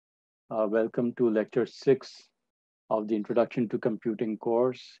Welcome to lecture 6 of the Introduction to Computing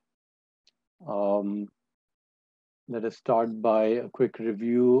course. Um, Let us start by a quick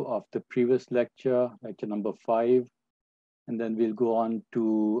review of the previous lecture, lecture number 5, and then we'll go on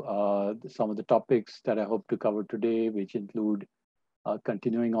to some of the topics that I hope to cover today, which include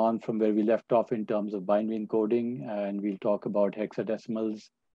continuing on from where we left off in terms of binary encoding, and we'll talk about hexadecimals.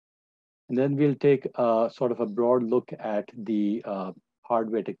 And then we'll take sort of a broad look at the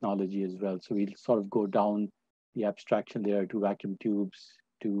hardware technology as well. So we'll sort of go down the abstraction layer to vacuum tubes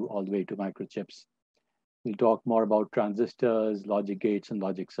to all the way to microchips. We'll talk more about transistors, logic gates, and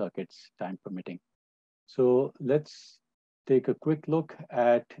logic circuits, time permitting. So let's take a quick look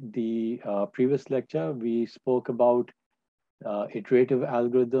at the previous lecture. We spoke about iterative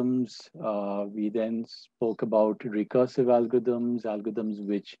algorithms. We then spoke about recursive algorithms, algorithms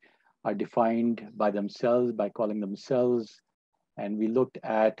which are defined by themselves, by calling themselves. And we looked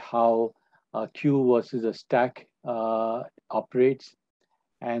at how a queue versus a stack operates.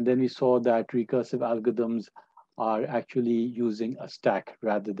 And then we saw that recursive algorithms are actually using a stack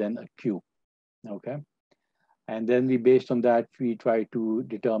rather than a queue, okay? And then based on that, we try to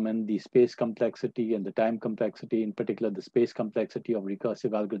determine the space complexity and the time complexity, in particular, the space complexity of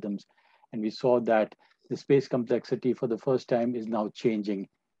recursive algorithms. And we saw that the space complexity for the first time is now changing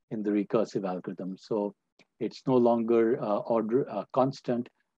in the recursive algorithm. So it's no longer constant,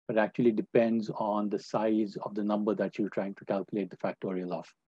 but actually depends on the size of the number that you're trying to calculate the factorial of,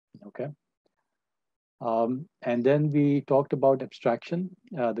 okay? And then we talked about abstraction.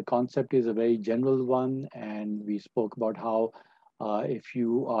 The concept is a very general one, and we spoke about how if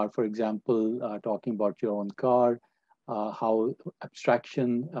you are, for example, talking about your own car, how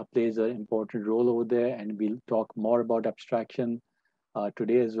abstraction plays an important role over there, and we'll talk more about abstraction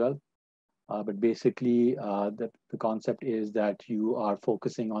today as well. But basically, the concept is that you are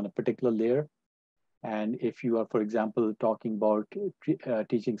focusing on a particular layer. And if you are, for example, talking about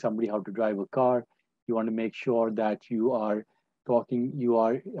teaching somebody how to drive a car, you want to make sure that you are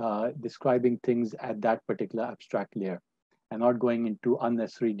describing things at that particular abstract layer and not going into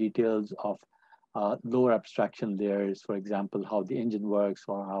unnecessary details of lower abstraction layers, for example, how the engine works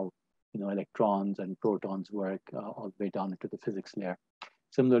or how electrons and protons work all the way down into the physics layer.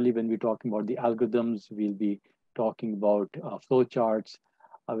 Similarly, when we're talking about the algorithms, we'll be talking about flowcharts.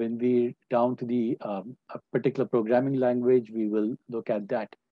 When we're down to the a particular programming language, we will look at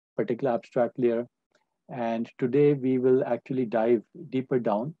that particular abstract layer. And today we will actually dive deeper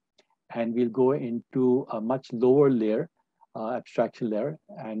down and we'll go into a much lower layer, abstraction layer,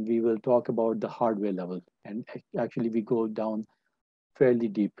 and we will talk about the hardware level. And actually we go down fairly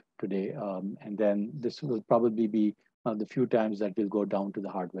deep today. And then this will probably be one of the few times that we'll go down to the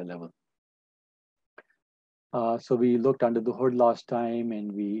hardware level. So we looked under the hood last time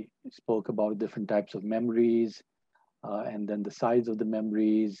and we spoke about different types of memories and then the size of the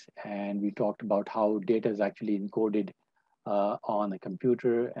memories. And we talked about how data is actually encoded on a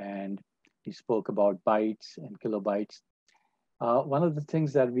computer, and we spoke about bytes and kilobytes. One of the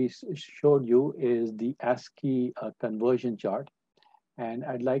things that we showed you is the ASCII conversion chart. And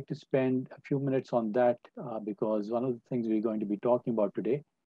I'd like to spend a few minutes on that because one of the things we're going to be talking about today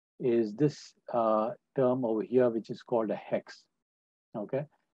is this term over here, which is called a hex, okay?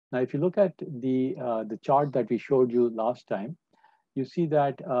 Now, if you look at the chart that we showed you last time, you see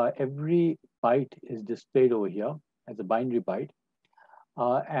that every byte is displayed over here as a binary byte.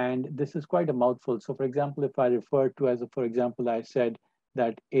 And this is quite a mouthful. So for example, if I refer to for example, I said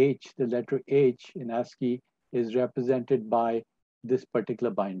that H, the letter H in ASCII is represented by this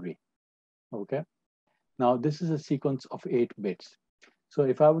particular binary, okay? Now, this is a sequence of 8 bits. So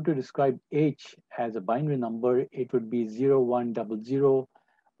if I were to describe H as a binary number, it would be 0100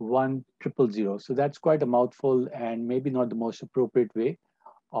 1000. So that's quite a mouthful and maybe not the most appropriate way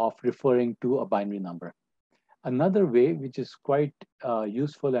of referring to a binary number. Another way, which is quite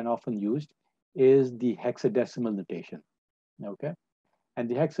useful and often used, is the hexadecimal notation, okay? And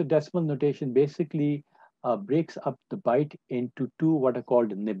the hexadecimal notation basically breaks up the byte into 2 what are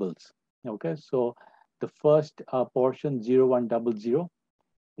called nibbles, okay? So the first portion, 0100,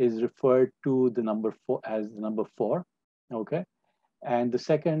 is referred to the number 4 as the number 4, okay? And the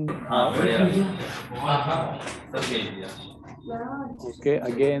second, okay,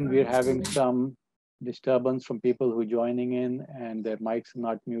 again, we're having some disturbance from people who are joining in and their mics are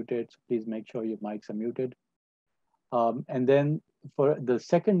not muted. So please make sure your mics are muted. And then for the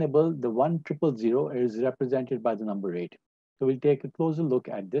second nibble, the 1000 is represented by the number 8. So we'll take a closer look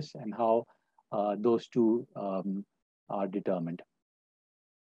at this and how those two are determined.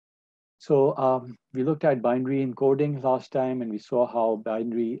 We looked at binary encoding last time, and we saw how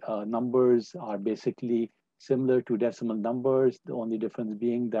binary numbers are basically similar to decimal numbers. The only difference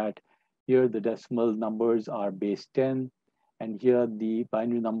being that here the decimal numbers are base 10, and here the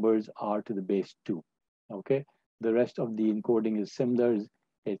binary numbers are to the base 2. Okay, the rest of the encoding is similar.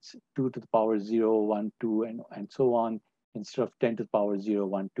 It's 2 to the power 0, 1, 2, and so on, instead of 10 to the power 0,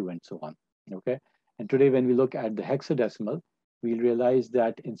 1, 2, and so on. Okay, and today when we look at the hexadecimal, we'll realize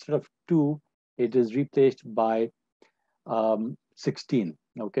that instead of 2, it is replaced by 16.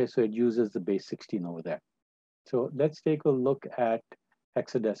 Okay, so it uses the base 16 over there. So let's take a look at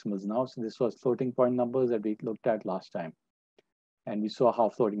hexadecimals now. So this was floating point numbers that we looked at last time. And we saw how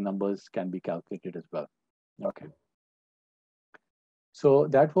floating numbers can be calculated as well. Okay. So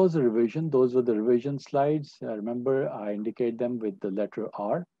that was the revision. Those were the revision slides. Remember, I indicate them with the letter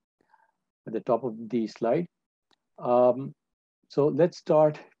R at the top of the slide. So let's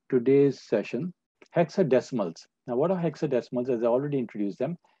start today's session. Hexadecimals. Now, what are hexadecimals? As I already introduced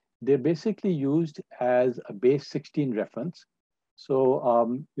them, they're basically used as a base 16 reference.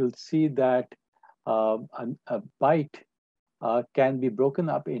 So you'll see that a byte can be broken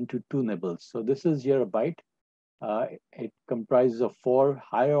up into 2 nibbles. So this is here a byte. It comprises of 4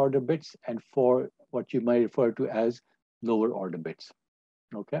 higher order bits and 4 what you might refer to as lower order bits.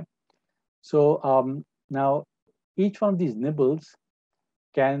 Okay. So now each one of these nibbles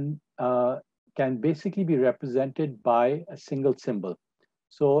can basically be represented by a single symbol.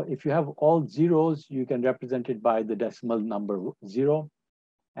 So if you have all zeros, you can represent it by the decimal number 0.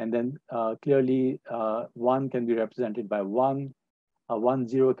 And then clearly 1 can be represented by 1. 1,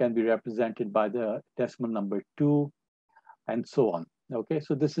 0 can be represented by the decimal number 2, and so on. Okay,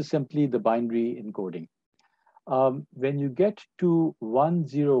 so this is simply the binary encoding. When you get to 1,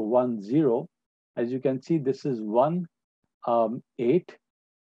 0, 1, 0, as you can see, this is 1, 8,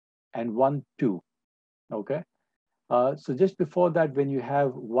 and 1, 2. Okay, so just before that, when you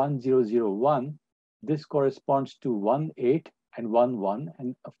have 1, 0, 0, 1, this corresponds to 1, 8, and 1, 1.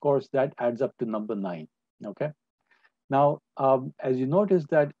 And of course, that adds up to number 9. Okay. Now, as you notice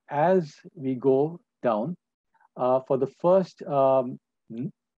that as we go down, for the first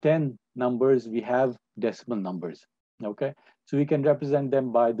 10 numbers, we have decimal numbers. Okay. So we can represent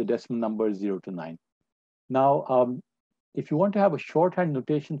them by the decimal numbers 0 to 9. Now, if you want to have a shorthand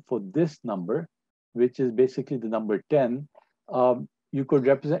notation for this number, which is basically the number 10, you could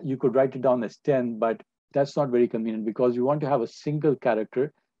write it down as 10, but that's not very convenient because you want to have a single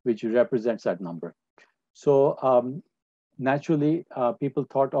character which represents that number. So naturally, people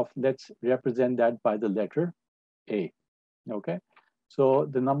thought of let's represent that by the letter A. Okay, so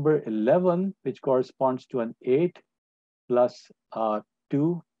the number 11, which corresponds to an 8 plus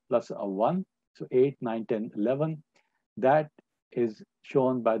 2 plus a 1, so 8, 9, 10, 11, that is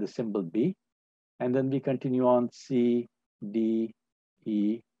shown by the symbol B. And then we continue on C, D,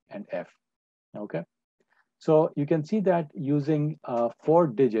 E, and F. Okay, so you can see that using 4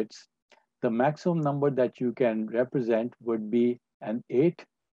 digits, the maximum number that you can represent would be an 8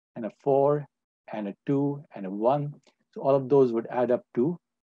 and a 4 and a 2 and a 1. So all of those would add up to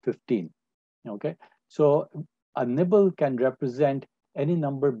 15. Okay, so a nibble can represent any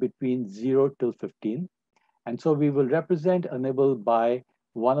number between 0 till 15. And so we will represent a nibble by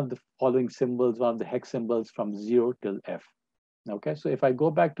one of the following symbols, one of the hex symbols from 0 till F. Okay, so if I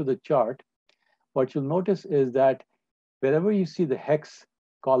go back to the chart, what you'll notice is that wherever you see the hex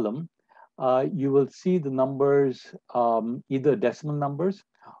column, you will see the numbers, either decimal numbers,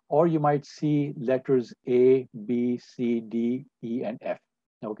 or you might see letters A, B, C, D, E, and F.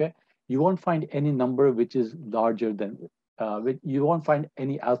 Okay, you won't find any number which is larger than, you won't find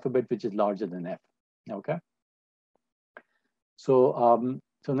any alphabet which is larger than F. Okay. So,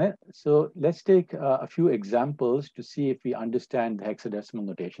 so let's take a few examples to see if we understand the hexadecimal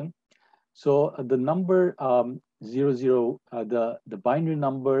notation. So the number 00, the binary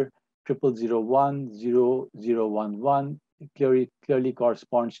number 0001, 0011 clearly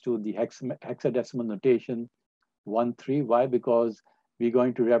corresponds to the hexadecimal notation 13. Why? Because we're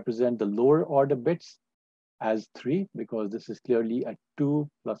going to represent the lower order bits as 3, because this is clearly a 2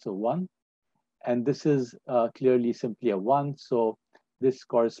 plus a 1. And this is clearly simply a 1. So this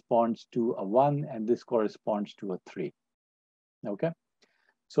corresponds to a 1, and this corresponds to a 3. Okay.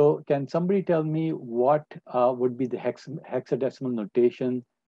 So can somebody tell me what would be the hexadecimal notation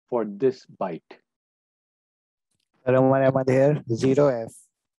for this byte? Omar Ahmad here, 0F.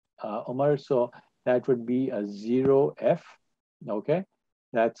 Omar, so that would be a 0F. Okay,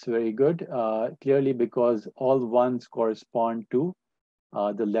 that's very good. Clearly because all ones correspond to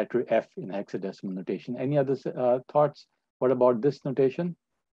the letter F in hexadecimal notation. Any other thoughts? What about this notation?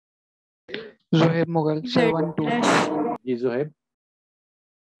 Zohaib Mughal, sir, 1, 2. Ji Zohaib,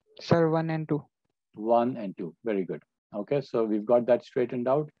 Sir, 1 and 2. 1 and 2. Very good. Okay, so we've got that straightened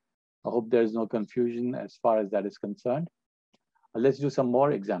out. I hope there's no confusion as far as that is concerned. Let's do some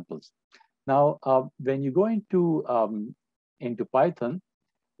more examples. Now, when you go into Python,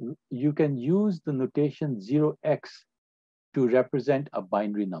 you can use the notation 0x to represent a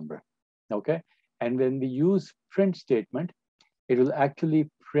binary number, okay? And when we use print statement, it will actually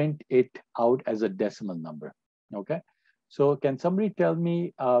print it out as a decimal number, okay? So can somebody tell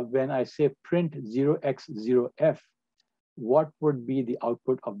me when I say print 0x0f, what would be the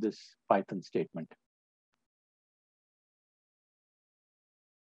output of this Python statement?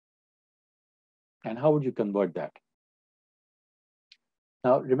 And how would you convert that?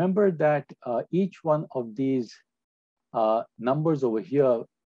 Now, remember that each one of these numbers over here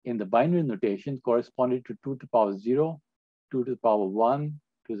in the binary notation corresponded to 2 to the power 0, 2 to the power 1,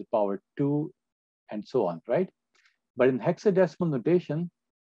 2 to the power 2, and so on, right? But in hexadecimal notation,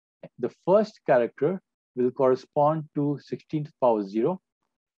 the first character will correspond to 16 to the power 0,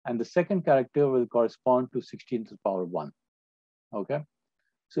 and the second character will correspond to 16 to the power 1, okay?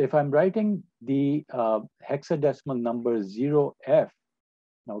 So if I'm writing the hexadecimal number 0f,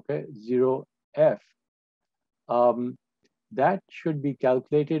 okay, 0f, that should be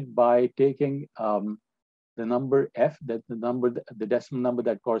calculated by taking the number f, the decimal number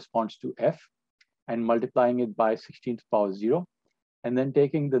that corresponds to f, and multiplying it by 16 to the power 0, and then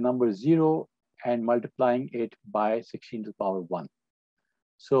taking the number 0 and multiplying it by 16 to the power 1.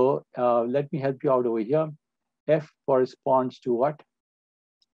 So let me help you out over here. F corresponds to what?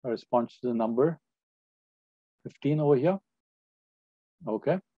 Corresponds to the number 15 over here.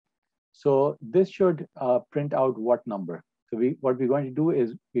 Okay. So this should print out what number? So what we're going to do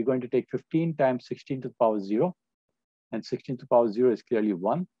is we're going to take 15 times 16 to the power 0, and 16 to the power 0 is clearly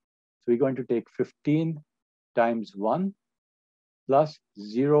 1. So we're going to take 15 times 1 plus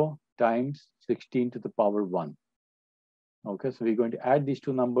 0 times 16 to the power 1. Okay, so we're going to add these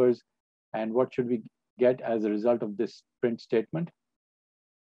two numbers, and what should we get as a result of this print statement?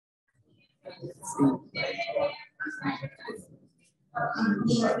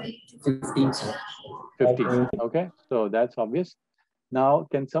 15, sir. 15, okay, so that's obvious. Now,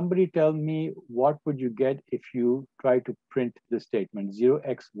 can somebody tell me what would you get if you try to print the statement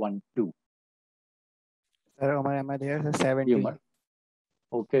 0x12? Sir, Omar, am I there? Sir, 17. Humor.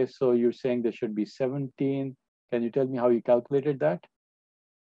 Okay, so you're saying there should be 17. Can you tell me how you calculated that?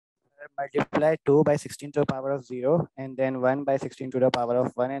 Multiply 2 by 16 to the power of 0, and then 1 by 16 to the power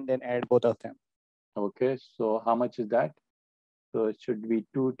of 1, and then add both of them. Okay, so how much is that? So it should be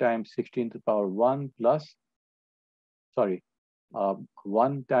 2 times 16 to the power 1 plus, 1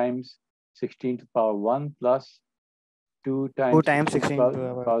 times 16 to the power 1 plus 2 times 16 to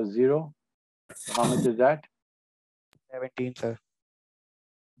the power 0. So how much is that? 17, sir.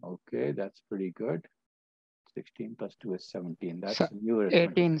 Okay, that's pretty good. 16 plus 2 is 17. That's Sir, new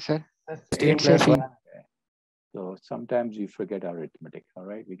arithmetic. 18, sir. 16 plus 1. Okay. So sometimes we forget our arithmetic, all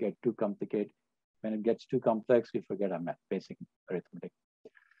right? We get too complicated. When it gets too complex, we forget our basic arithmetic.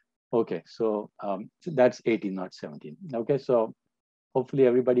 Okay, so that's 18, not 17. Okay, so hopefully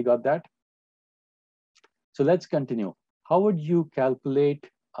everybody got that. So let's continue. How would you calculate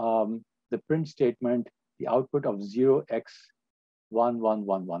the print statement, the output of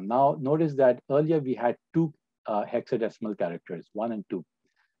 0x1111? Now, notice that earlier we had two hexadecimal characters, 1 and 2.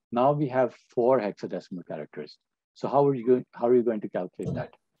 Now we have 4 hexadecimal characters. So how are you going to calculate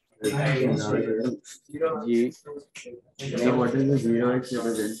that? What does the 0x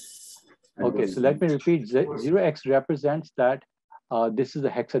represent? Okay, so let me repeat. 0x represents that this is a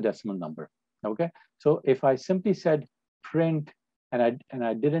hexadecimal number. Okay, so if I simply said print and I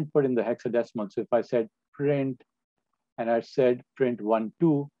didn't put in the hexadecimal, so if I said print and I said print 1,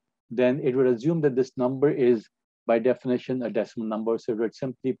 2, then it would assume that this number is by definition a decimal number, so it would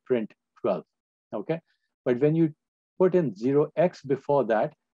simply print 12. Okay, but when you put in 0x before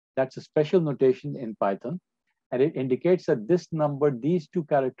that, that's a special notation in Python, and it indicates that this number, these two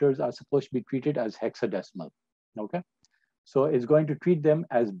characters are supposed to be treated as hexadecimal. Okay, so it's going to treat them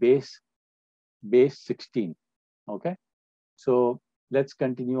as base 16. Okay, so let's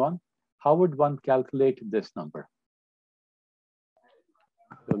continue on. How would one calculate this number?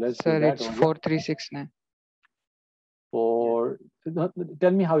 So let's Sir, it's 4369.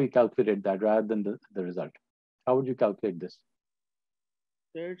 Tell me how you calculated that rather than the result. How would you calculate this?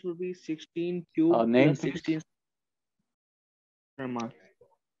 Sir, it would be 16 cube Name, plus 16.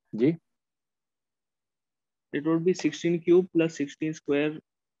 Ji? It would be 16 cube plus 16 square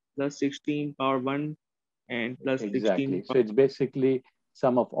plus 16 power 1 and plus Exactly. 16. So it's basically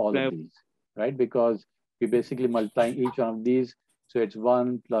sum of all of these, right? Because we're basically multiplying each one of these. So it's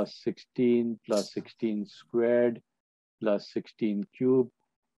 1 plus 16 plus 16 squared plus 16 cubed.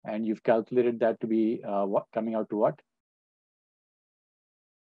 And you've calculated that to be what, coming out to what?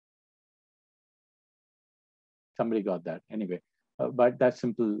 Somebody got that anyway, but that's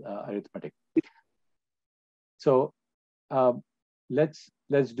simple arithmetic. So let's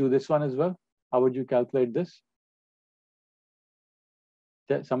do this one as well. How would you calculate this?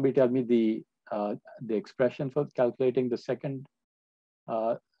 Somebody tell me the expression for calculating the second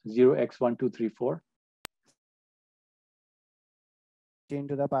 0x1234. 16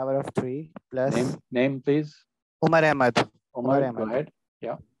 to the power of 3 plus name please. Umar Ahmad. Umar, go ahead.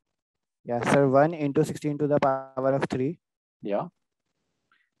 Yeah. Yeah, sir. 1 into 16 to the power of 3. Yeah.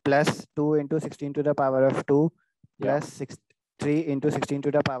 Plus 2 into 16 to the power of 2. Plus yeah. 3 into 16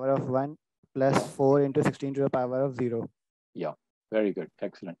 to the power of 1. Plus 4 into 16 to the power of 0. Yeah, very good.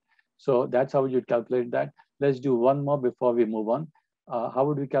 Excellent. So that's how you'd calculate that. Let's do one more before we move on. How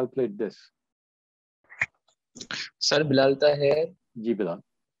would we calculate this? Sir, Bilal ta hai. Ji Bilal.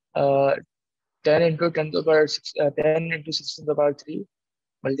 10 into 10 to the power 6, 10 into 16 to the power 3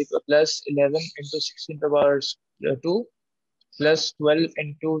 plus 11 into 16 to the power 2 plus 12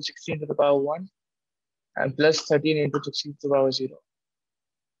 into 16 to the power 1 and plus 13 into 16 to the power 0.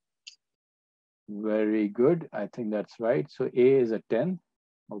 Very good. I think that's right. So A is a 10.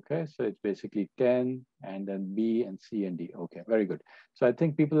 Okay, so it's basically 10 and then B and C and D. Okay, very good. So I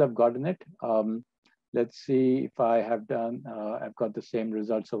think people have gotten it. Let's see if I have done, I've got the same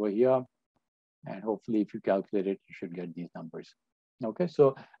results over here. And hopefully if you calculate it, you should get these numbers. Okay,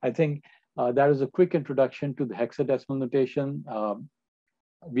 so I think that is a quick introduction to the hexadecimal notation.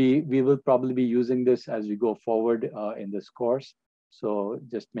 We will probably be using this as we go forward in this course. So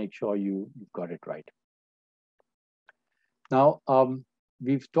just make sure you've got it right. Now,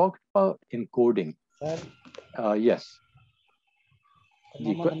 we've talked about encoding. Sir? Yes.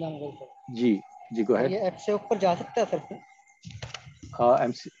 Ji, go ahead.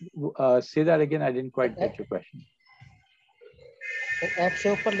 Say that again. I didn't quite get your question.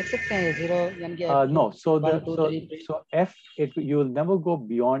 No. So F, you will never go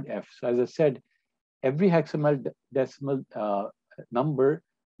beyond F. So as I said, every hexadecimal number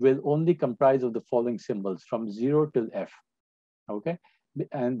will only comprise of the following symbols from 0 till F. Okay,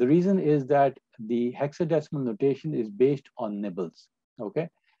 and the reason is that the hexadecimal notation is based on nibbles. Okay,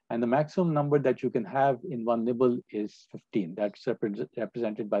 and the maximum number that you can have in one nibble is 15. That's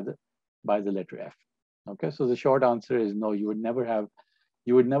represented by the letter F. Okay, so the short answer is no. You would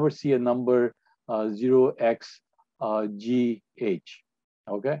never see a number 0x GH.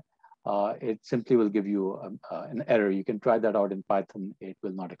 Okay, it simply will give you an error. You can try that out in Python. It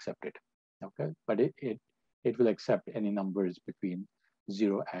will not accept it. Okay, but it will accept any numbers between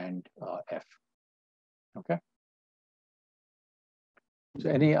 0 and F. Okay. So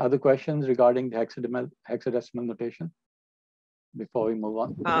any other questions regarding the hexadecimal notation before we move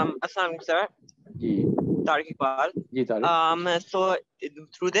on? Assalamualaikum, sir. Tariq Iqbal. Tariq. So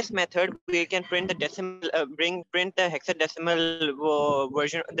through this method, we can print the decimal, print the hexadecimal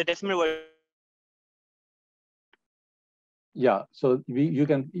version, the decimal version. Yeah, so you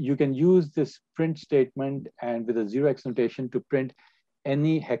can use this print statement and with a 0x notation to print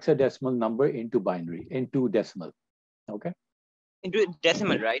any hexadecimal number into binary, into decimal. Okay. Into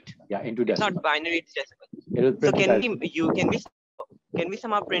decimal, right? Yeah, into decimal. It's not binary, it's decimal. So can we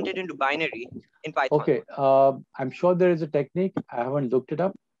somehow print it into binary in Python? Okay, I'm sure there is a technique. I haven't looked it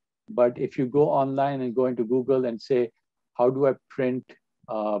up, but if you go online and go into Google and say, how do I print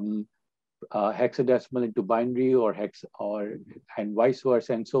hexadecimal into binary or and vice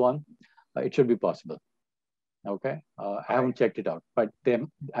versa and so on, it should be possible. Okay, I haven't checked it out, but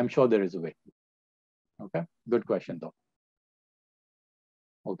I'm sure there is a way. Okay, good question though.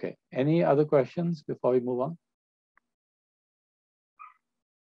 Okay, any other questions before we move on?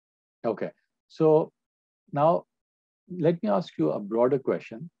 Okay, so now let me ask you a broader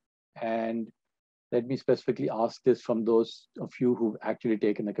question, and let me specifically ask this from those of you who've actually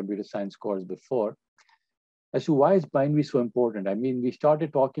taken a computer science course before, as to why is binary so important? I mean, we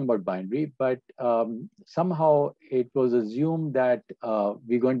started talking about binary, but somehow it was assumed that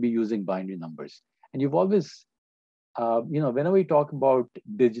we're going to be using binary numbers. And you've always, whenever we talk about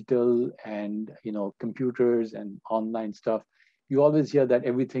digital and, computers and online stuff, you always hear that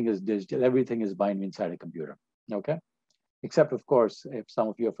everything is digital, everything is binary inside a computer, okay? Except, of course, if some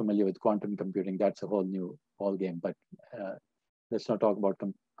of you are familiar with quantum computing, that's a whole new ball game, but let's not talk about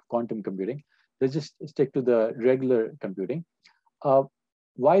quantum computing. Let's just stick to the regular computing.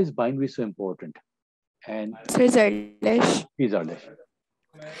 Why is binary so important? And Sir Zardesh. Please, Zardesh.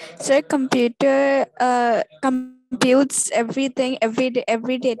 So computer computes everything, every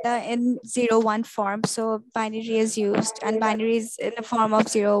data in 0-1 form. So binary is used, and binary is in the form of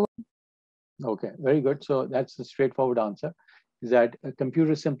 0-1. Okay, very good. So that's the straightforward answer, is that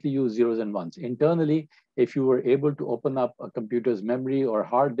computers simply use zeros and ones. Internally, if you were able to open up a computer's memory or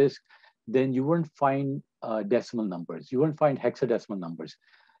hard disk, then you wouldn't find decimal numbers. You wouldn't find hexadecimal numbers.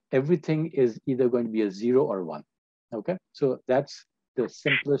 Everything is either going to be a 0 or 1. Okay, so that's the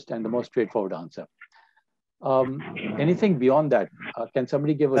simplest and the most straightforward answer. Anything beyond that? Can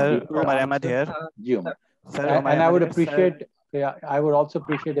somebody give a deeper Omar answer? Ahmed here. Omar. Sir, Omar And I would Ahmed here, appreciate, sir. yeah, I would also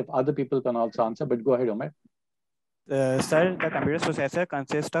appreciate if other people can also answer, but go ahead, Omar. Sir, the computer processor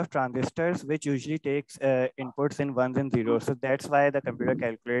consists of transistors, which usually takes inputs in ones and zeros. So that's why the computer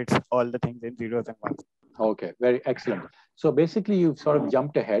calculates all the things in zeros and ones. Okay, very excellent. So basically, you've sort of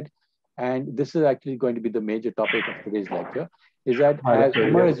jumped ahead, and this is actually going to be the major topic of today's lecture, is that, as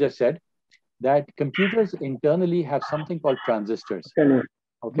Umar has just said, that computers internally have something called transistors.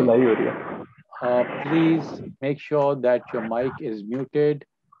 Okay. Please make sure that your mic is muted.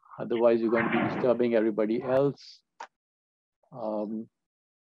 Otherwise, you're going to be disturbing everybody else.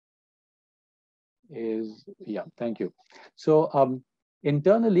 Thank you. So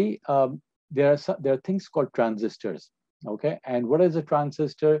internally, there are things called transistors. Okay, and what is a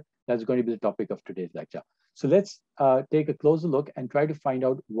transistor? That's going to be the topic of today's lecture. So let's take a closer look and try to find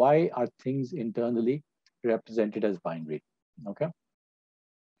out why are things internally represented as binary. Okay.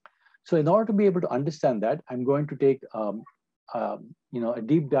 So in order to be able to understand that, I'm going to take a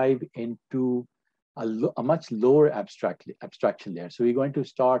deep dive into a much lower abstraction layer. So we're going to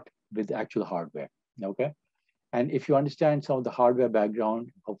start with the actual hardware. Okay. And if you understand some of the hardware background,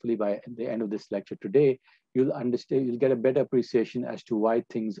 hopefully by the end of this lecture today, you'll get a better appreciation as to why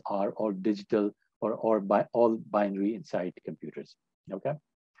things are all digital or all binary inside computers. Okay.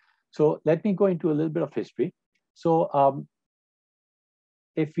 So let me go into a little bit of history. So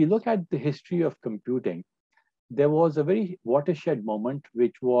if we look at the history of computing, there was a very watershed moment,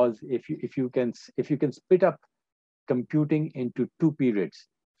 which was if you can split up computing into two periods,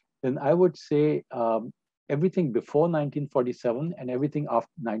 then I would say everything before 1947 and everything after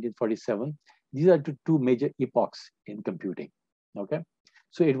 1947. These are two major epochs in computing. Okay,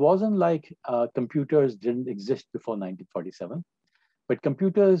 so it wasn't like computers didn't exist before 1947, but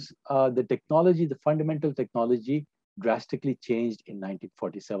computers, the technology, the fundamental technology, drastically changed in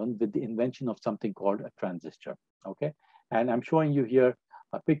 1947 with the invention of something called a transistor. Okay, and I'm showing you here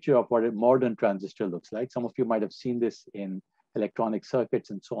a picture of what a modern transistor looks like. Some of you might have seen this in electronic circuits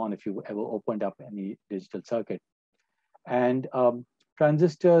and so on if you ever opened up any digital circuit. And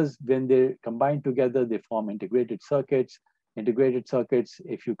transistors, when they combine together, they form integrated circuits. Integrated circuits,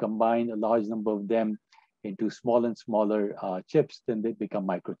 if you combine a large number of them into smaller and smaller chips, then they become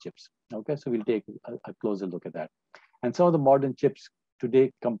microchips. Okay, so we'll take a closer look at that. And some of the modern chips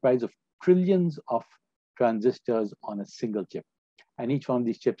today comprise of trillions of transistors on a single chip. And each one of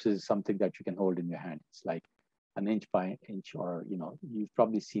these chips is something that you can hold in your hand. It's like an inch by inch, or you've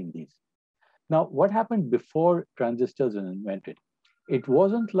probably seen these. Now, what happened before transistors were invented? It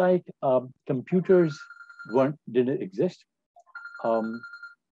wasn't like computers didn't exist.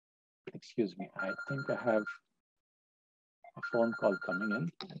 Excuse me, I think I have a phone call coming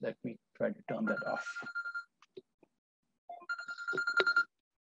in. Let me try to turn that off.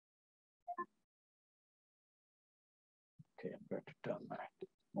 Okay, I'm going to turn my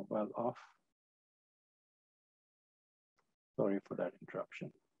mobile off. Sorry for that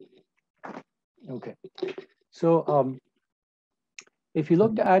interruption. Okay, so if you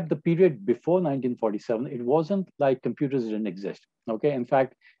looked at the period before 1947, it wasn't like computers didn't exist. Okay, in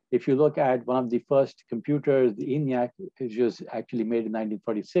fact, if you look at one of the first computers, the ENIAC, which was actually made in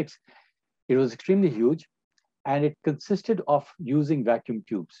 1946, it was extremely huge, and it consisted of using vacuum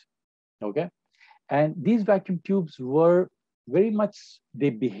tubes. Okay, and these vacuum tubes were very much, they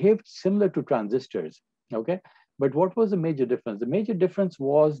behaved similar to transistors. Okay, but what was the major difference? The major difference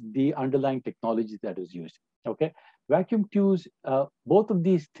was the underlying technology that was used. Okay, vacuum tubes, both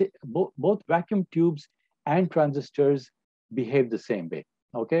vacuum tubes and transistors behave the same way.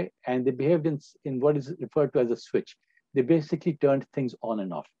 Okay, and they behaved in what is referred to as a switch. They basically turned things on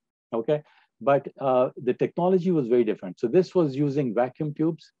and off. Okay, but the technology was very different. So this was using vacuum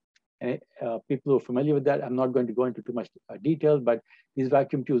tubes. People who are familiar with that, I'm not going to go into too much detail, but these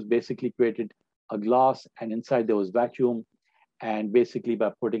vacuum tubes basically created a glass, and inside there was vacuum. And basically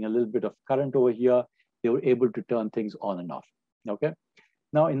by putting a little bit of current over here, they were able to turn things on and off. Okay.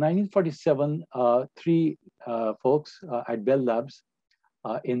 Now in 1947, three folks at Bell Labs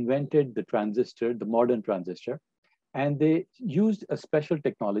invented the transistor, the modern transistor. And they used a special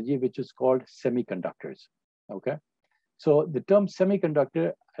technology which is called semiconductors. Okay. So the term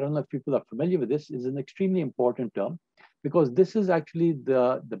semiconductor, I don't know if people are familiar with this, is an extremely important term because this is actually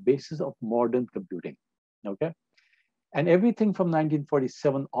the basis of modern computing. Okay. And everything from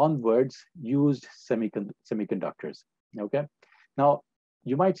 1947 onwards used semiconductors. Okay. Now,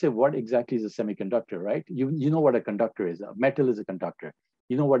 you might say, what exactly is a semiconductor, right? You know what a conductor is. A metal is a conductor.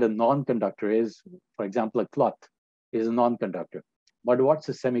 You know what a non-conductor is. For example, a cloth is a non-conductor. But what's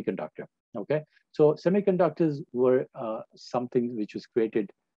a semiconductor? Okay. So semiconductors were something which was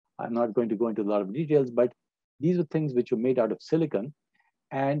created. I'm not going to go into a lot of details, but these are things which were made out of silicon.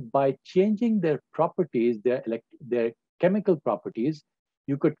 And by changing their properties, their chemical properties,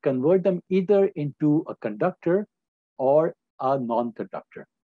 you could convert them either into a conductor or a non-conductor.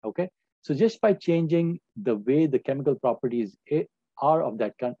 Okay, so just by changing the way the chemical properties are of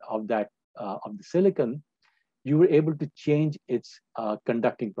the silicon, you were able to change its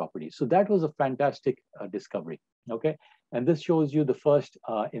conducting properties. So that was a fantastic discovery. Okay, and this shows you the first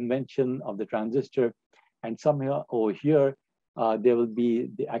invention of the transistor, and somewhere over here there will be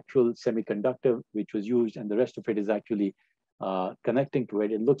the actual semiconductor which was used, and the rest of it is actually connecting to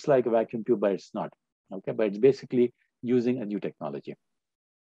it. It looks like a vacuum tube, but it's not. Okay, but it's basically using a new technology.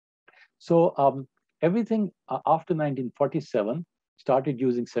 So everything after 1947 started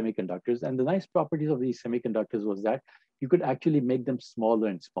using semiconductors, and the nice properties of these semiconductors was that you could actually make them smaller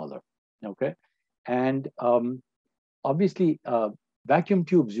and smaller. Okay, and obviously vacuum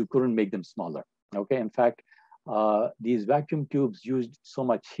tubes, you couldn't make them smaller. Okay, in fact, these vacuum tubes used so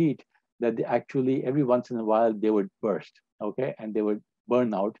much heat that they actually, every once in a while, they would burst. Okay, and they would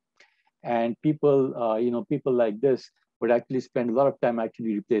burn out. And people, people like this would actually spend a lot of time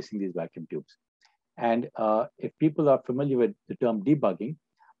actually replacing these vacuum tubes. And if people are familiar with the term debugging,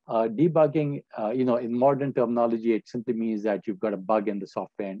 in modern terminology, it simply means that you've got a bug in the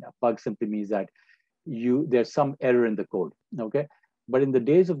software, and a bug simply means that there's some error in the code. Okay, but in the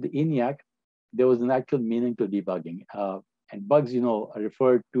days of the ENIAC, there was an actual meaning to debugging, and bugs, are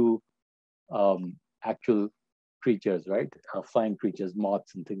referred to actual creatures, right? Flying creatures,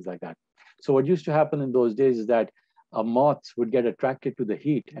 moths, and things like that. So what used to happen in those days is that moths would get attracted to the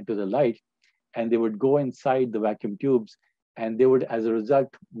heat and to the light, and they would go inside the vacuum tubes, and they would, as a result,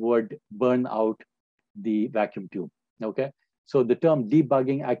 would burn out the vacuum tube. Okay, so the term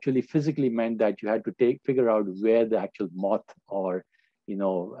debugging actually physically meant that you had to figure out where the actual moth or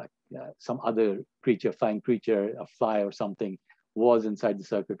some other creature, flying creature, a fly or something, was inside the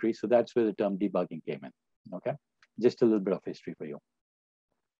circuitry. So that's where the term debugging came in. Okay, just a little bit of history for you.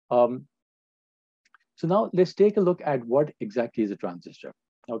 So now let's take a look at what exactly is a transistor.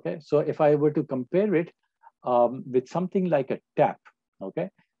 Okay, so if I were to compare it with something like a tap, okay,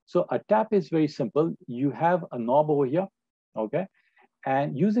 so a tap is very simple. You have a knob over here, okay,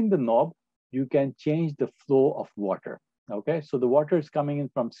 and using the knob, you can change the flow of water. Okay, so the water is coming in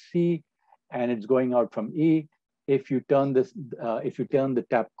from C and it's going out from E. If you turn this, if you turn the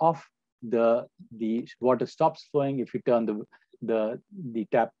tap off, the water stops flowing. If you turn the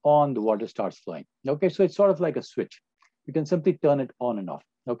tap on, the water starts flowing. Okay, so it's sort of like a switch. You can simply turn it on and off.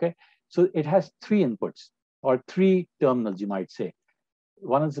 Okay, so it has three inputs or three terminals, you might say.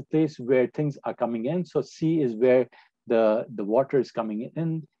 One is the place where things are coming in. So C is where the water is coming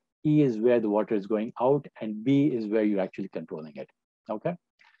in. E is where the water is going out, and B is where you're actually controlling it. Okay.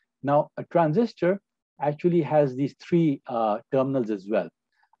 Now, a transistor actually has these three terminals as well.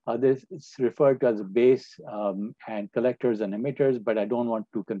 This is referred to as a base and collectors and emitters, but I don't want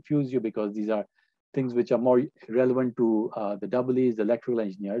to confuse you because these are things which are more relevant to the EEs, the electrical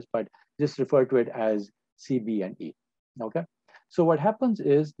engineers, but just refer to it as C, B, and E. Okay. So what happens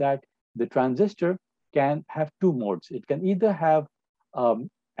is that the transistor can have two modes. It can either have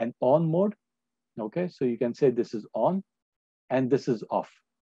an on mode, okay? So you can say this is on and this is off,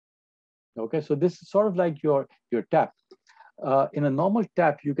 okay? So this is sort of like your tap. In a normal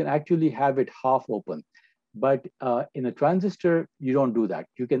tap, you can actually have it half open, but in a transistor, you don't do that.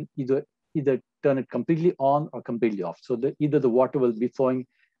 You can either turn it completely on or completely off. So either the water will be flowing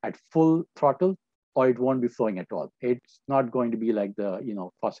at full throttle or it won't be flowing at all. It's not going to be like the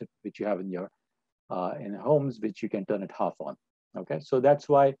faucet which you have in your in homes, which you can turn it half on. Okay, so that's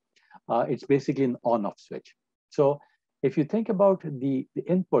why it's basically an on-off switch. So if you think about the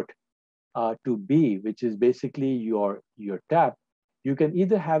input to B, which is basically your tap, you can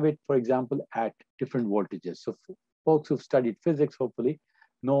either have it, for example, at different voltages. So folks who've studied physics hopefully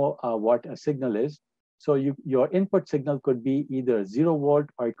know what a signal is. So your input signal could be either 0 volt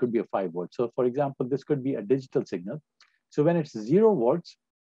or it could be a 5 volt. So for example, this could be a digital signal. So when it's 0 volts,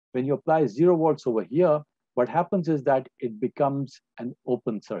 when you apply 0 volts over here, what happens is that it becomes an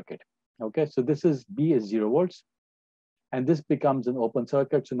open circuit. Okay, so this is B is 0 volts, and this becomes an open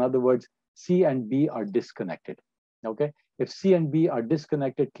circuit. So in other words, C and B are disconnected. Okay, if C and B are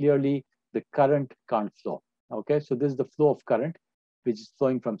disconnected, clearly the current can't flow. Okay, so this is the flow of current, which is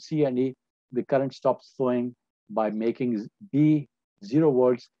flowing from C and E. The current stops flowing by making B 0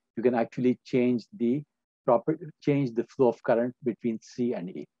 volts. You can actually change the flow of current between C and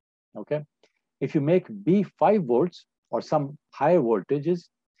E. Okay, if you make B 5 volts or some higher voltages,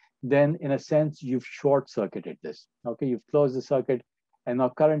 then in a sense you've short circuited this. Okay, you've closed the circuit, and now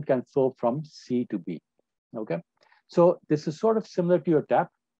current can flow from C to B. Okay, so this is sort of similar to your tap.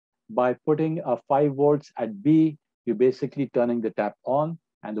 By putting a 5 volts at B, you're basically turning the tap on,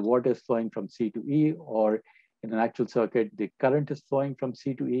 and the water is flowing from C to E, or in an actual circuit, the current is flowing from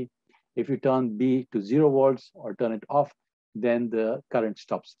C to E. If you turn B to 0 volts or turn it off, then the current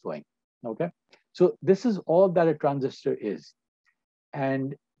stops flowing. Okay, so this is all that a transistor is.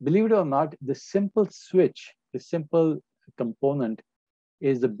 And believe it or not, the simple switch, the simple component,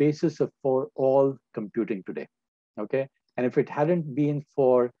 is the basis for all computing today. Okay, and if it hadn't been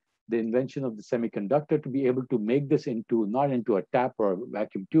for the invention of the semiconductor to be able to make this into, not into a tap or a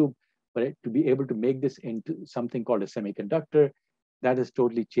vacuum tube, but to be able to make this into something called a semiconductor, that has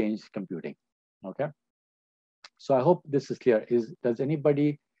totally changed computing. Okay, so I hope this is clear. Is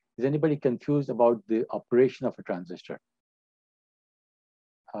anybody confused about the operation of a transistor?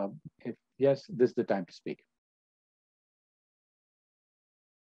 If yes, this is the time to speak.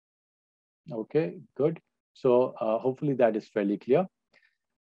 Okay, good. So hopefully that is fairly clear.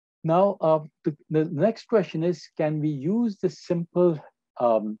 Now, the next question is, can we use the simple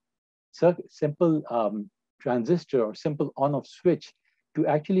transistor or simple on-off switch to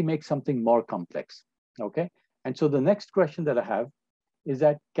actually make something more complex? Okay, and so the next question that I have is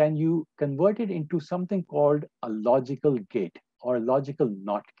that, can you convert it into something called a logical gate or a logical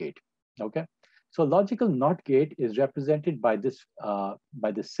NOT gate? Okay, so logical NOT gate is represented by this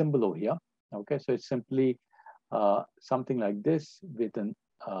symbol over here. Okay, so it's simply something like this with an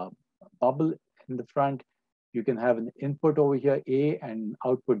bubble in the front. You can have an input over here, A, and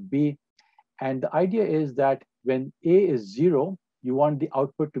output B. And the idea is that when A is 0, you want the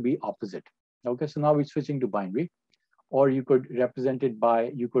output to be opposite. Okay, so now we're switching to binary. Or you could represent it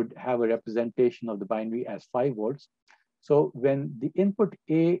by, you could have a representation of the binary as 5 volts. So when the input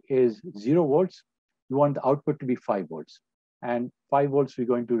A is 0 volts, you want the output to be 5 volts. And 5 volts, we're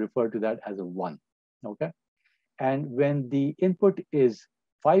going to refer to that as a 1. Okay. And when the input is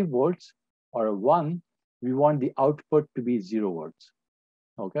 5 volts or a 1, we want the output to be 0 volts.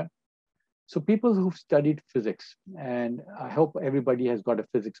 Okay. So people who've studied physics, and I hope everybody has got a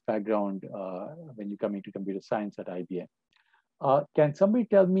physics background when you come into computer science at IBA. Can somebody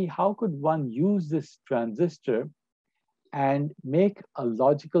tell me, how could one use this transistor and make a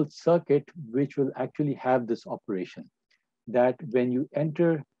logical circuit which will actually have this operation? That when you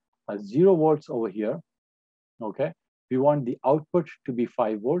enter a 0 volts over here, okay, we want the output to be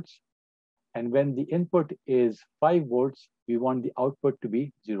 5 volts. And when the input is 5 volts, we want the output to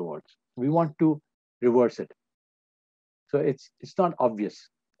be 0 volts. We want to reverse it. So it's not obvious.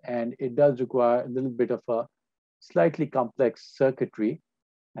 And it does require a little bit of a slightly complex circuitry,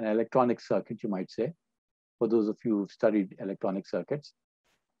 an electronic circuit, you might say, for those of you who've studied electronic circuits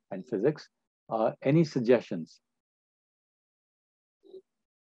and physics. Any suggestions?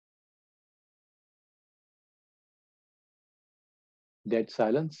 Dead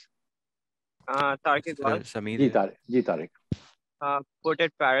silence. Tariq Iqbal. Ji Tariq. Put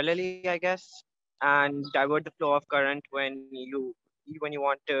it parallelly, I guess, and divert the flow of current when you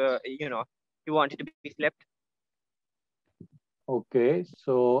want to, you want it to be flipped. Okay,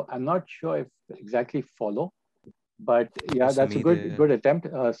 so I'm not sure if exactly follow, but yeah, that's a good attempt.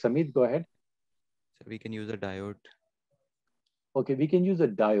 Samit, go ahead. So we can use a diode. Okay, we can use a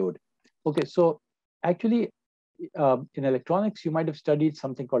diode. Okay, so actually, in electronics, you might have studied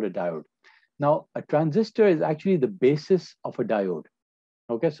something called a diode. Now, a transistor is actually the basis of a diode.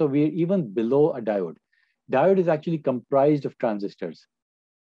 Okay, so we're even below a diode. Diode is actually comprised of transistors.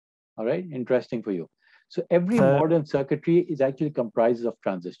 All right, interesting for you. So every modern circuitry is actually comprised of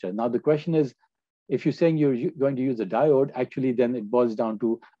transistors. Now, the question is, if you're saying you're going to use a diode, actually, then it boils down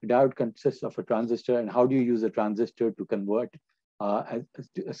to a diode consists of a transistor, and how do you use a transistor to convert a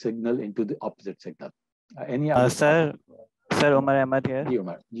signal into the opposite signal? Any other? Sir, Umar Ahmed here.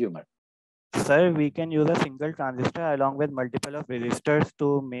 Umar. Sir, we can use a single transistor along with multiple of resistors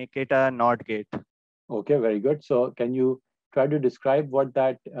to make it a NOT gate. Okay, very good. So can you try to describe what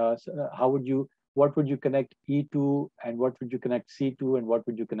that, what would you connect E to, and what would you connect C to, and what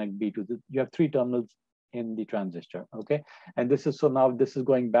would you connect B to? You have 3 terminals in the transistor, okay? And this is, so now this is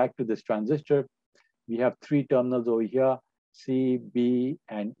going back to this transistor. We have 3 terminals over here, C, B,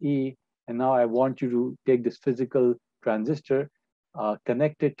 and E. And now I want you to take this physical transistor,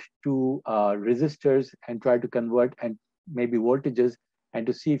 connect it to resistors and try to convert and maybe voltages, and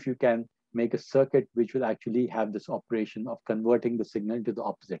to see if you can make a circuit which will actually have this operation of converting the signal to the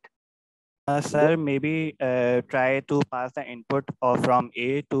opposite. Sir, maybe try to pass the input from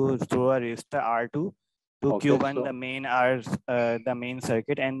A to through a resistor R2 to Okay, Q1, so- the main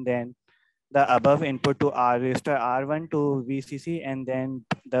circuit, and then the above input to R resistor R1 to VCC, and then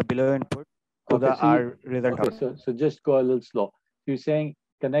the below input to Okay, the so you- R result. Okay, so just go a little slow. You're saying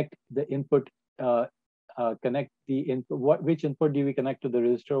connect the input, connect the input. Which input do we connect to the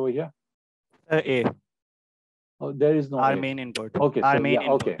resistor over here? A, Oh, there is no our A. main input. Okay, Our so main yeah,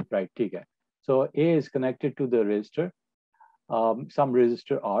 input. okay, right, okay. So A is connected to the resistor, some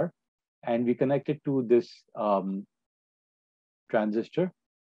resistor R, and we connect it to this transistor.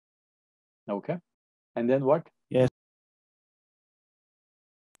 Okay, and then what? Yes.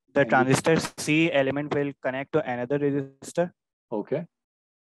 The And transistor C element will connect to another resistor. Okay.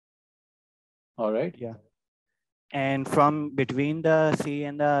 All right. Yeah. And from between the C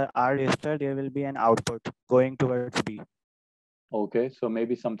and the R resistor, there will be an output going towards B. Okay, so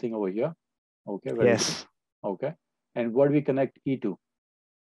maybe something over here. Okay, very Yes. good. Okay, and what do we connect E to?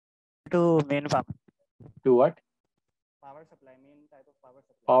 To main power. To what? Power supply, main type of power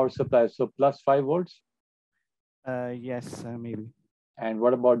supply. Power supply. So plus 5 volts. Yes, maybe. And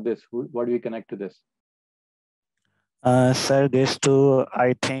what about this? What do we connect to this? Sir, this too,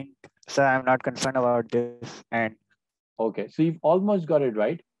 I think, sir, I'm not concerned about this. And Okay, so you've almost got it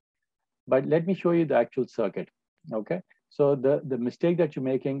right, but let me show you the actual circuit. Okay, so the mistake that you're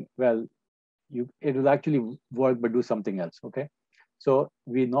making, well, it will actually work, but do something else. Okay, so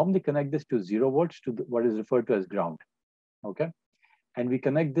we normally connect this to 0 volts to what is referred to as ground. Okay, and we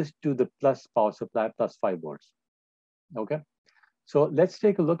connect this to the plus power supply plus 5 volts. Okay, so let's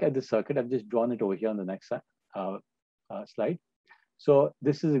take a look at the circuit. I've just drawn it over here on the next slide. So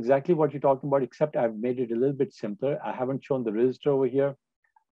this is exactly what you're talking about, except I've made it a little bit simpler. I haven't shown the resistor over here.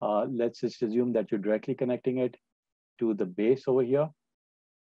 Let's just assume that you're directly connecting it to the base over here.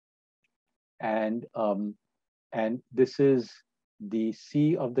 And this is the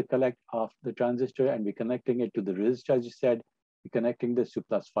C of the transistor, and we're connecting it to the resistor, as you said. We're connecting this to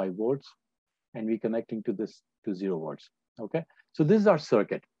plus 5 volts, and we're connecting to this to 0 volts. Okay, so this is our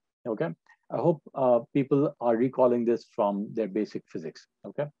circuit. Okay, I hope people are recalling this from their basic physics.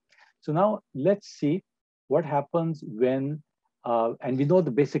 Okay, so now let's see what happens when, and we know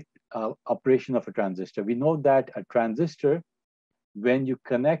the basic operation of a transistor. We know that a transistor, when you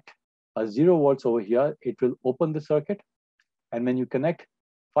connect a 0 volts over here, it will open the circuit. And when you connect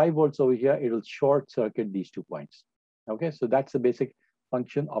 5 volts over here, it will short circuit these 2 points. Okay, so that's the basic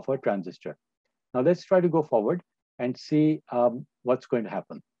function of a transistor. Now let's try to go forward and see what's going to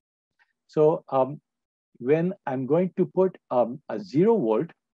happen. So when I'm going to put a 0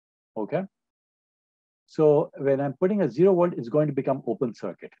 volt, okay, so when I'm putting a 0 volt, it's going to become open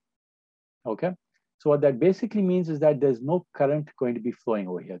circuit. Okay, so what that basically means is that there's no current going to be flowing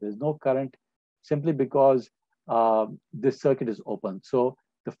over here. There's no current simply because this circuit is open. So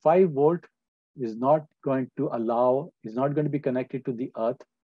the 5 volt is not going to be connected to the earth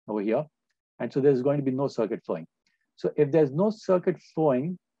over here. And so there's going to be no circuit flowing. So if there's no circuit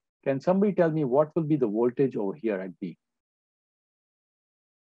flowing, can somebody tell me what will be the voltage over here at B?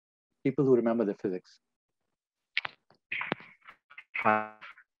 People who remember the physics.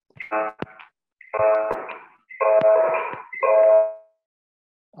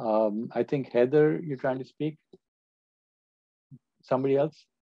 I think Heather, you're trying to speak. Somebody else?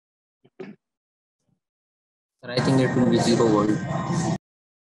 I think it will be 0 volt.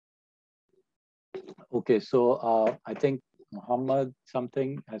 Okay, so I think Muhammad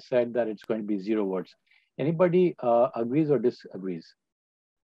something has said that it's going to be 0 volts. Anybody agrees or disagrees?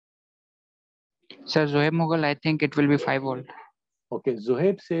 Sir Zohaib Mughal, I think it will be 5 volt. Okay,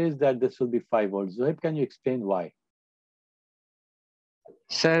 Zohaib says that this will be 5 volts. Zohaib, can you explain why?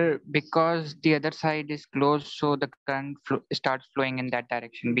 Sir, because the other side is closed, so the current starts flowing in that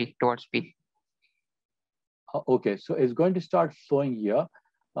direction, B, towards B. Okay, so it's going to start flowing here.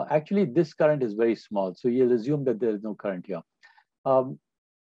 Actually, this current is very small, so you'll assume that there is no current here.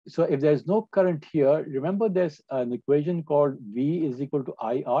 So if there's no current here, remember there's an equation called V is equal to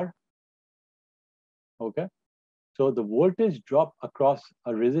IR. Okay, so the voltage drop across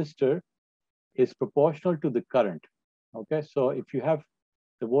a resistor is proportional to the current. Okay, so if you have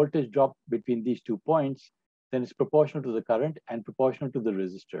the voltage drop between these 2 points, then it's proportional to the current and proportional to the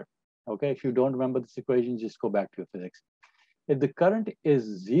resistor. Okay, if you don't remember this equation, just go back to your physics. If the current is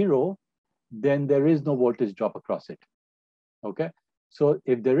 0, then there is no voltage drop across it. Okay, so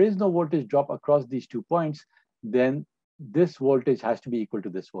if there is no voltage drop across these 2 points, then this voltage has to be equal to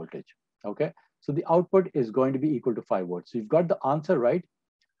this voltage. Okay, so the output is going to be equal to 5 volts. So you've got the answer right.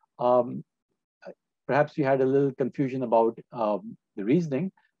 Perhaps you had a little confusion about the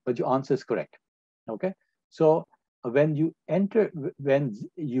reasoning, but your answer is correct. Okay, so when you enter, when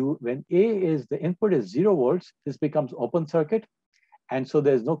A is the input is 0 volts, this becomes open circuit, and so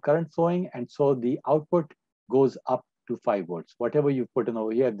there's no current flowing, and so the output goes up to 5 volts. Whatever you put in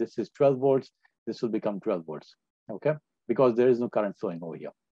over here, this is 12 volts, this will become 12 volts. Okay, because there is no current flowing over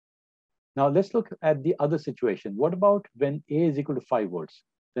here. Now let's look at the other situation. What about when A is equal to 5 volts?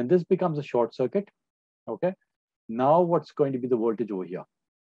 Then this becomes a short circuit. Okay, now what's going to be the voltage over here?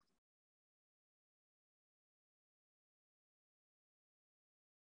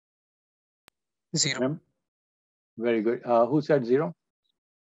 Zero. Very good. Who said 0?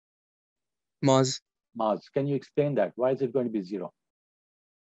 Mars. Mars. Can you explain that? Why is it going to be 0?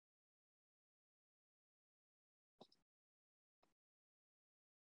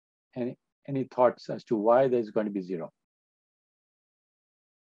 Any thoughts as to why there's going to be 0?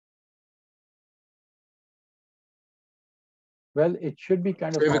 Well, it should be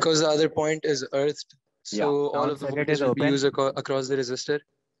kind of because the other point is earthed, so yeah, all of the voltage will be used across the resistor.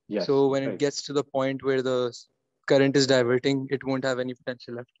 Yes. So when right. it gets to the point where the current is diverting, it won't have any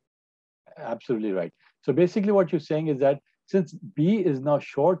potential left. Absolutely right. So basically what you're saying is that since B is now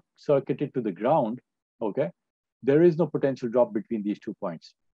short circuited to the ground, okay, there is no potential drop between these 2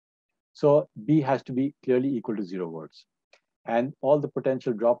 points. So B has to be clearly equal to 0 volts. And all the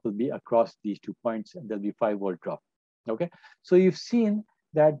potential drop will be across these 2 points, and there'll be 5 volt drop. Okay, so you've seen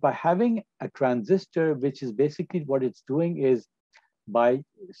that by having a transistor, which is basically what it's doing is by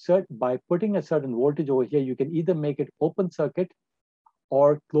putting a certain voltage over here, you can either make it open circuit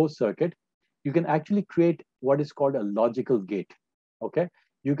or closed circuit. You can actually create what is called a logical gate. Okay,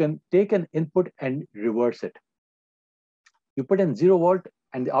 you can take an input and reverse it. You put in 0 volt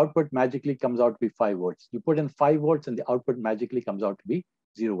and the output magically comes out to be 5 volts. You put in 5 volts and the output magically comes out to be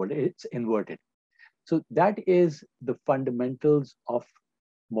 0 volt. It's inverted. So that is the fundamentals of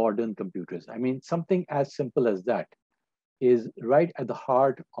modern computers. I mean, something as simple as that is right at the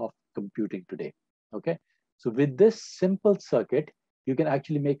heart of computing today. Okay, so with this simple circuit, you can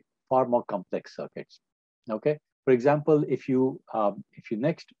actually make far more complex circuits. Okay, for example, if you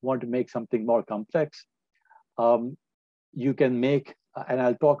next want to make something more complex, you can make, and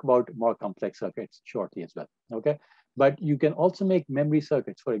I'll talk about more complex circuits shortly as well. Okay, but you can also make memory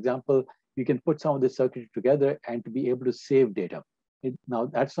circuits. For example, you can put some of the circuitry together and to be able to save data. Now,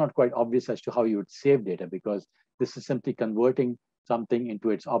 that's not quite obvious as to how you would save data, because this is simply converting something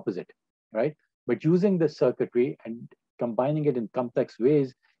into its opposite, right? But using the circuitry and combining it in complex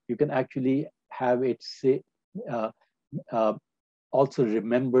ways, you can actually have it say, also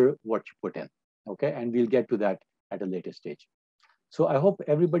remember what you put in, okay? And we'll get to that at a later stage. So I hope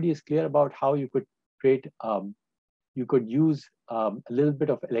everybody is clear about how you could create, you could use a little bit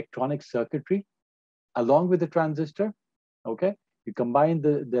of electronic circuitry along with the transistor, okay? You combine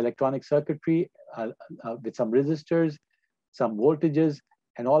the electronic circuitry with some resistors, some voltages,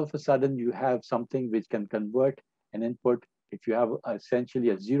 and all of a sudden you have something which can convert an input. If you have essentially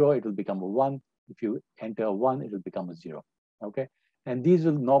a 0, it will become a 1. If you enter a 1, it will become a 0, okay? And these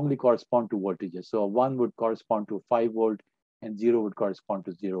will normally correspond to voltages. So a 1 would correspond to 5 volt, and 0 would correspond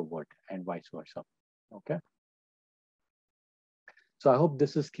to 0 volt, and vice versa, okay? So I hope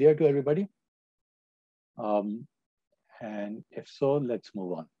this is clear to everybody. And if so, let's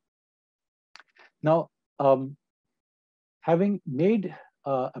move on. Now, having made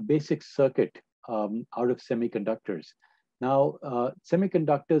a basic circuit out of semiconductors, now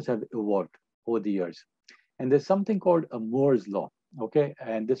semiconductors have evolved over the years. And there's something called a Moor's law, okay?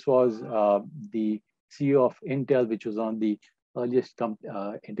 And this was the CEO of Intel, which was on the earliest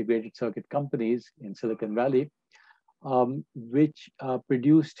integrated circuit companies in Silicon Valley, which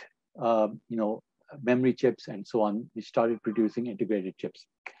produced, memory chips and so on, which started producing integrated chips.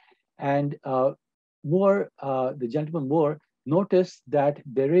 And Moore, the gentleman Moore, noticed that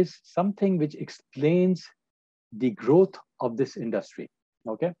there is something which explains the growth of this industry,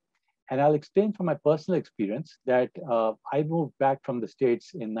 okay? And I'll explain from my personal experience that I moved back from the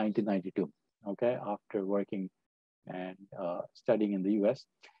States in 1992, okay, after working and studying in the US.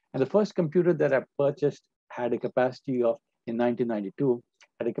 And the first computer that I purchased had a capacity of, in 1992,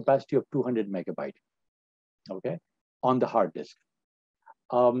 had a capacity of 200 megabyte, okay, on the hard disk.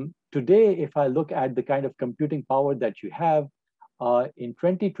 Today, if I look at the kind of computing power that you have, In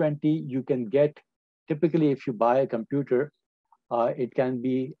 2020, you can get, typically if you buy a computer, it can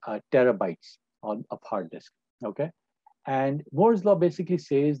be terabytes of hard disk, okay? And Moore's law basically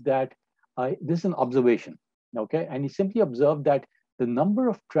says that this is an observation, okay? And he simply observed that the number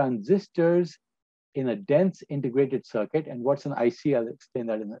of transistors in a dense integrated circuit, and what's an IC, I'll explain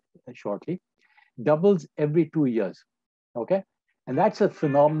that shortly, doubles every 2 years, okay? And that's a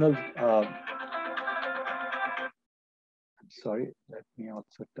phenomenal, I'm sorry, let me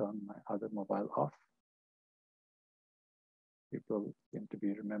also turn my other mobile off. People seem to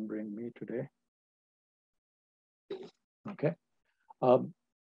be remembering me today. Okay.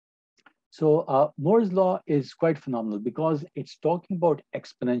 So Moore's law is quite phenomenal because it's talking about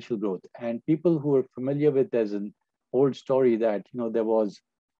exponential growth. And people who are familiar with, there's an old story that, you know, there was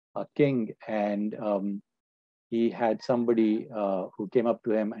a king and he had somebody who came up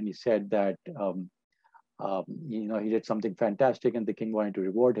to him and he said that, you know, he did something fantastic and the king wanted to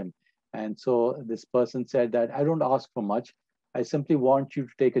reward him. And so this person said that, I don't ask for much. I simply want you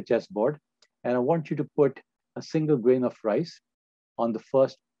to take a chessboard and I want you to put a single grain of rice on the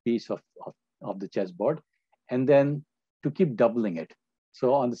first piece of the chessboard, and then to keep doubling it.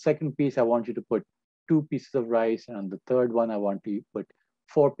 So on the second piece, I want you to put 2 pieces of rice, and on the third one, I want to put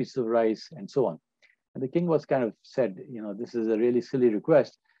 4 pieces of rice, and so on. And the king was kind of said, you know, this is a really silly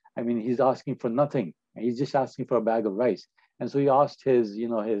request. I mean, he's asking for nothing. He's just asking for a bag of rice. And so he asked his, you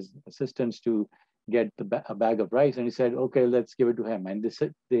know, his assistants to get a bag of rice, and he said, okay, let's give it to him. And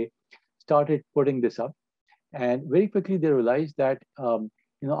they started putting this up. And very quickly they realized that,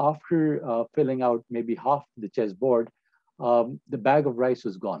 you know, after filling out maybe half the chessboard, the bag of rice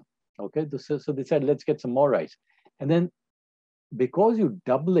was gone. Okay, so they said, let's get some more rice. And then because you're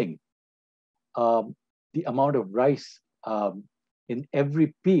doubling the amount of rice in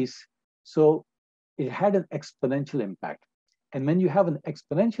every piece, so it had an exponential impact. And when you have an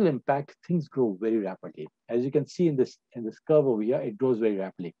exponential impact, things grow very rapidly. As you can see in this curve over here, it grows very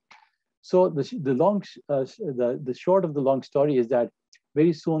rapidly. So the short of the long story is that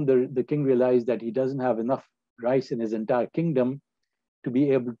very soon the king realized that he doesn't have enough rice in his entire kingdom to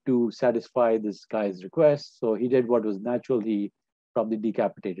be able to satisfy this guy's request. So he did what was natural. He probably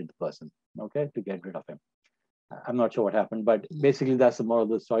decapitated the person, okay, to get rid of him. I'm not sure what happened, but basically that's the moral of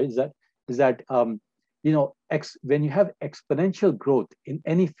the story. Is that you know, when you have exponential growth in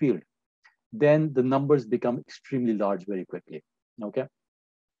any field, then the numbers become extremely large very quickly. Okay.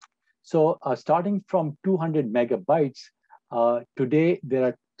 So starting from 200 megabytes, today there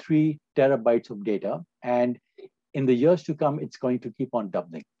are 3 terabytes of data, and in the years to come, it's going to keep on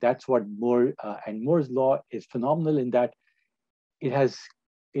doubling. That's what Moore and Moore's law is phenomenal in that it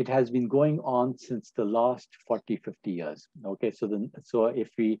has been going on since the last 40, 50 years. Okay, so if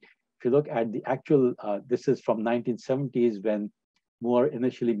you look at the actual, this is from 1970s when Moore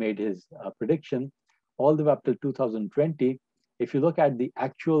initially made his prediction, all the way up till 2020. If you look at the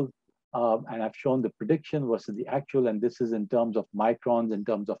actual, and I've shown the prediction versus the actual, and this is in terms of microns, in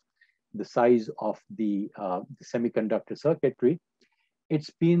terms of the size of the semiconductor circuitry, it's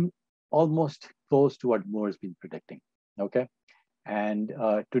been almost close to what Moore has been predicting, okay? And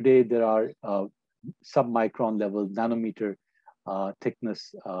today there are sub-micron level, nanometer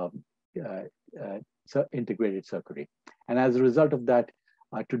thickness integrated circuitry. And as a result of that,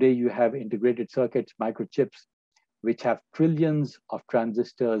 today you have integrated circuits, microchips, which have trillions of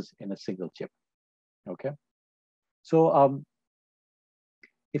transistors in a single chip, okay? So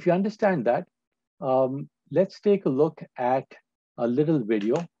if you understand that, let's take a look at a little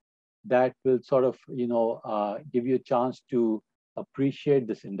video that will sort of, you know, give you a chance to appreciate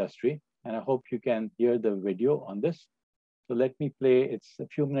this industry. And I hope you can hear the video on this. So let me play, it's a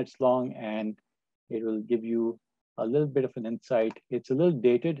few minutes long and it will give you a little bit of an insight. It's a little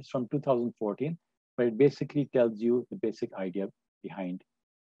dated, it's from 2014, but it basically tells you the basic idea behind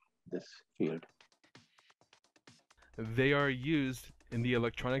this field. They are used in the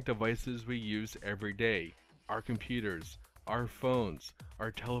electronic devices we use every day, our computers, our phones,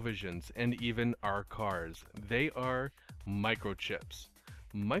 our televisions, and even our cars. They are microchips.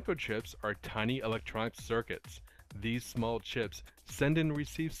 Microchips are tiny electronic circuits. These small chips send and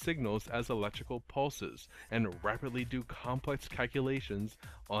receive signals as electrical pulses and rapidly do complex calculations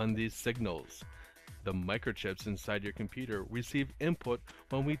on these signals. The microchips inside your computer receive input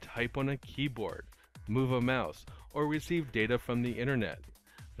when we type on a keyboard, move a mouse, or receive data from the internet.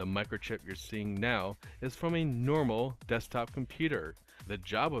 The microchip you're seeing now is from a normal desktop computer. The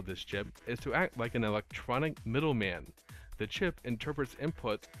job of this chip is to act like an electronic middleman. The chip interprets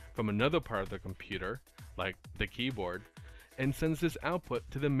inputs from another part of the computer, like the keyboard, and sends this output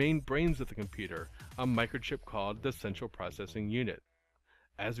to the main brains of the computer, a microchip called the Central Processing Unit.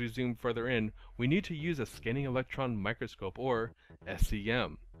 As we zoom further in, we need to use a scanning electron microscope, or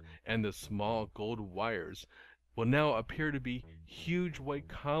SEM, and the small gold wires will now appear to be huge white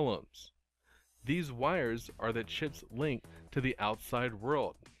columns. These wires are the chip's link to the outside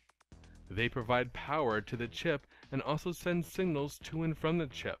world. They provide power to the chip and also send signals to and from the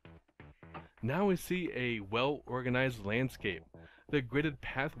chip. Now we see a well-organized landscape. The gridded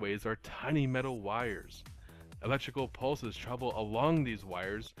pathways are tiny metal wires. Electrical pulses travel along these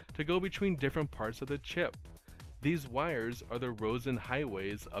wires to go between different parts of the chip. These wires are the roads and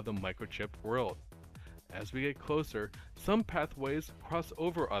highways of the microchip world. As we get closer, some pathways cross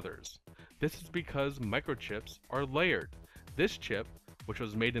over others. This is because microchips are layered. This chip, which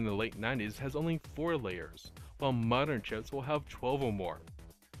was made in the late 90s, has only 4 layers, while modern chips will have 12 or more.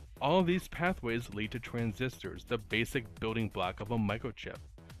 All these pathways lead to transistors, the basic building block of a microchip.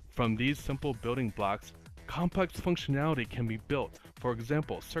 From these simple building blocks, complex functionality can be built. For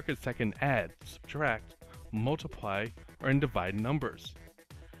example, circuits that can add, subtract, multiply, or divide numbers.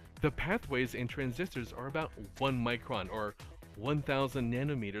 The pathways in transistors are about 1 micron, or 1,000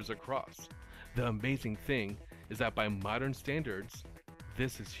 nanometers across. The amazing thing is that by modern standards,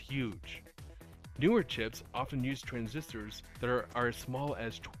 this is huge. Newer chips often use transistors that are as small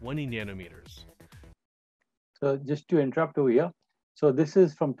as 20 nanometers. So just to interrupt over here, so this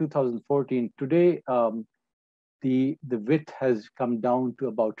is from 2014. Today, the width has come down to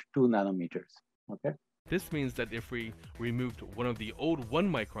about 2 nanometers. Okay. This means that if we removed one of the old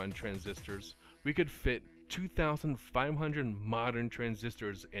 1 micron transistors, we could fit 2,500 modern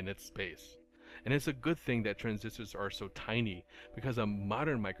transistors in its space. And it's a good thing that transistors are so tiny, because a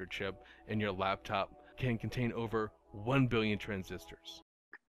modern microchip in your laptop can contain over 1 billion transistors.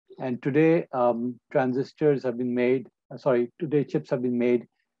 And today, transistors have been made, today chips have been made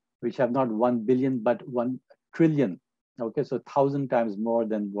which have not 1 billion, but 1 trillion. Okay, so 1,000 times more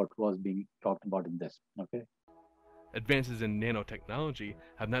than what was being talked about in this. Okay. Advances in nanotechnology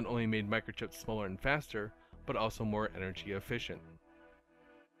have not only made microchips smaller and faster, but also more energy efficient.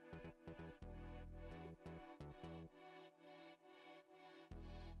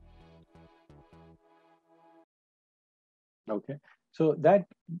 Okay, so that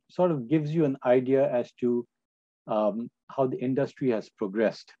sort of gives you an idea as to how the industry has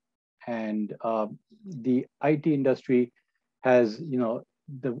progressed, and the IT industry has, the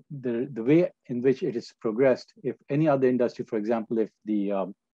way in which it has progressed. If any other industry, for example, if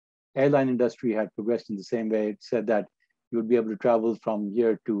the airline industry had progressed in the same way, it said that you would be able to travel from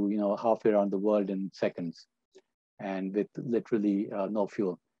here to halfway around the world in seconds, and with literally no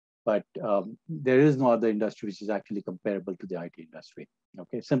fuel. But there is no other industry which is actually comparable to the IT industry.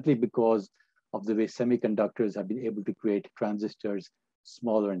 Okay, simply because of the way semiconductors have been able to create transistors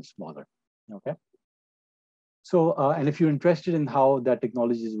smaller and smaller. Okay. So, and if you're interested in how that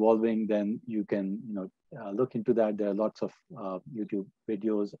technology is evolving, then you can, look into that. There are lots of YouTube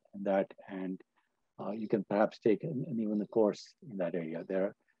videos on that, and you can perhaps take even a course in that area.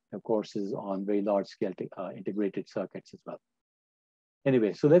 There are courses on very large scale integrated circuits as well.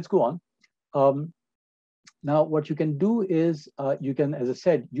 Anyway, so let's go on. Now, what you can do is you can, as I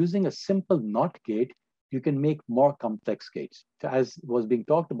said, using a simple NOT gate, you can make more complex gates. So as was being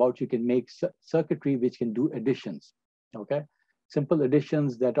talked about, you can make circuitry which can do additions, okay? Simple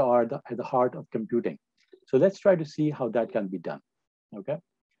additions that are at the heart of computing. So let's try to see how that can be done, okay?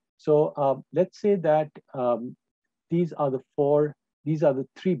 So let's say that these are the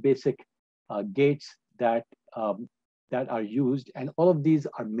 3 basic gates that are used, and all of these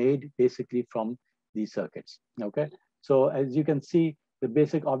are made basically from these circuits, okay? So as you can see, the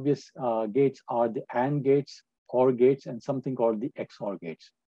basic obvious gates are the AND gates, OR gates, and something called the XOR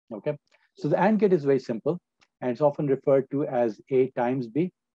gates, okay? So the AND gate is very simple, and it's often referred to as A times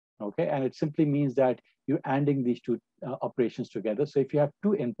B, okay? And it simply means that you're ANDing these 2 operations together. So if you have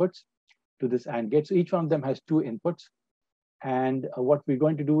 2 inputs to this AND gate, so each one of them has 2 inputs, and what we're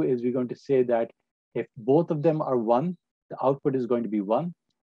going to do is we're going to say that if both of them are 1, the output is going to be 1,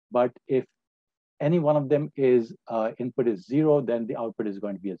 but if any one of them is input is 0, then the output is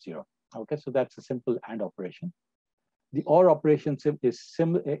going to be a 0. Okay, so that's a simple AND operation. The OR operation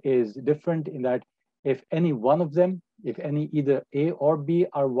is different in that if any one of them, if any either A or B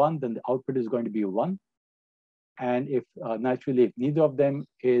are 1, then the output is going to be a 1. And if naturally, if neither of them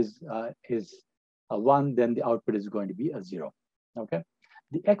is a 1, then the output is going to be a 0. Okay,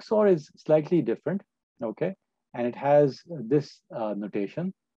 the XOR is slightly different. Okay, and it has this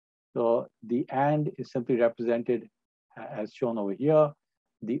notation. So the AND is simply represented as shown over here.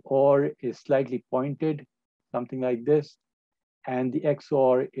 The OR is slightly pointed, something like this. And the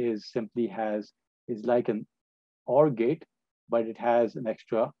XOR is simply is like an OR gate, but it has an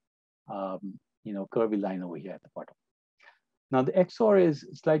extra, curvy line over here at the bottom. Now the XOR is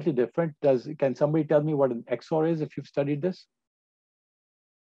slightly different. Can somebody tell me what an XOR is if you've studied this?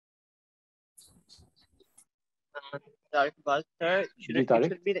 Sorry, sir, it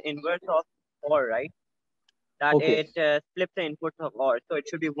should be the inverse of OR, right? That Okay. it flips the inputs of OR. So it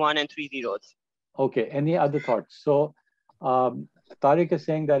should be 1 and 3 zeros. Okay, any other thoughts? So Tariq is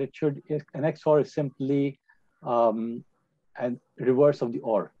saying that an XOR is simply a reverse of the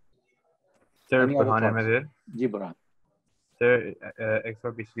OR. Sir, Any other Burhan, am I thoughts? there? Ji, Burhan. Sir,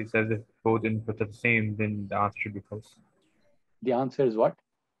 XOR basically says if both inputs are the same, then the answer should be false. The answer is what?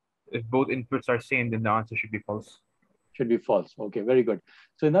 If both inputs are same, then the answer should be false. Should be false. Okay, very good.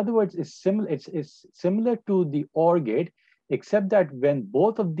 So in other words, it's similar to the OR gate, except that when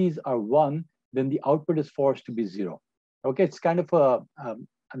both of these are 1, then the output is forced to be 0. Okay, it's kind of a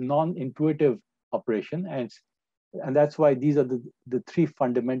non-intuitive operation, and that's why these are the 3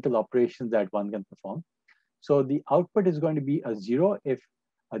 fundamental operations that one can perform. So the output is going to be a 0 if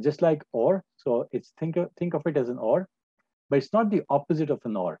just like OR. So it's think of it as an OR, but it's not the opposite of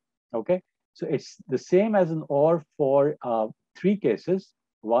an OR. Okay, so it's the same as an OR for 3 cases,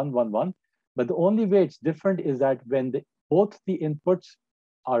 1, 1, 1. But the only way it's different is that when both the inputs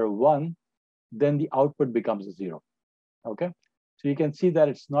are 1, then the output becomes a 0. Okay, so you can see that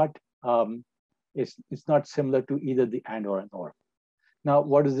it's not similar to either the AND or an OR. Now,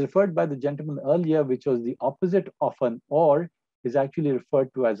 what is referred by the gentleman earlier, which was the opposite of an OR, is actually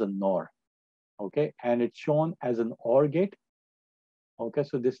referred to as a NOR. Okay, and it's shown as an OR gate. Okay,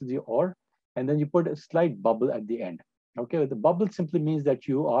 so this is the OR, and then you put a slight bubble at the end. Okay, the bubble simply means that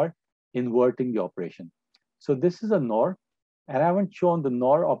you are inverting the operation. So this is a NOR, and I haven't shown the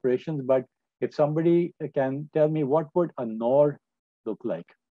NOR operations, but if somebody can tell me what would a NOR look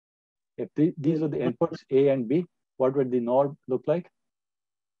like? If these are the inputs A and B, what would the NOR look like?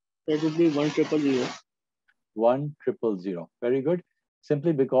 That would be 1 triple 0. 1 triple 0. Very good.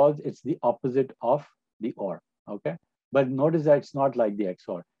 Simply because it's the opposite of the OR. Okay. But notice that it's not like the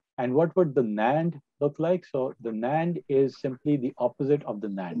XOR. And what would the NAND look like? So the NAND is simply the opposite of the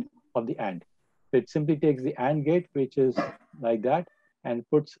NAND, of the AND. So it simply takes the AND gate, which is like that, and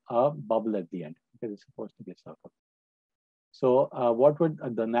puts a bubble at the end, because it's supposed to be a circle. So what would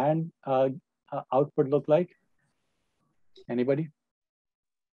the NAND output look like? Anybody?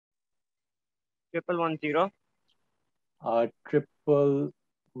 111 0. 1110.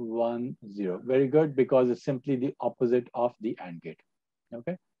 Very good, because it's simply the opposite of the AND gate.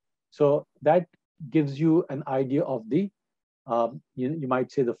 Okay, so that gives you an idea of the, you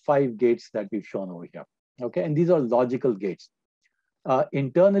might say, the 5 gates that we've shown over here. Okay, and these are logical gates.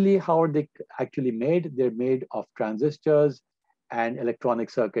 Internally, how are they actually made? They're made of transistors and electronic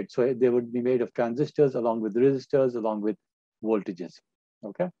circuits. So they would be made of transistors along with resistors, along with voltages.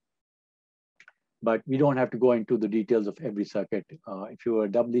 Okay. But we don't have to go into the details of every circuit. If you were a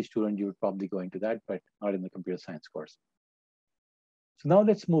WE student, you would probably go into that, but not in the computer science course. So now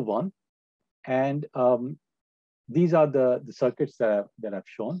let's move on. And these are the circuits that I've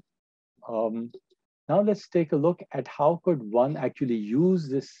shown. Now let's take a look at how could one actually use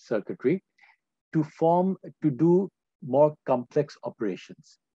this circuitry to do more complex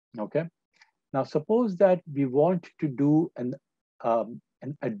operations. Okay. Now suppose that we want to do an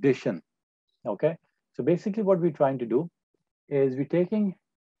addition. Okay, so basically what we're trying to do is we're taking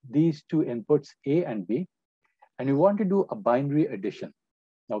these 2 inputs, A and B, and we want to do a binary addition.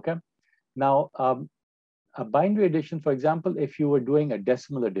 Okay, now a binary addition, for example, if you were doing a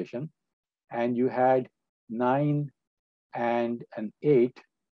decimal addition and you had 9 and an 8,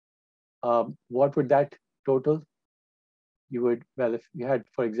 what would that total? You would, well, if you had,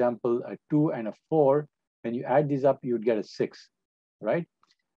 for example, a 2 and a 4, when you add these up, you would get a 6, right?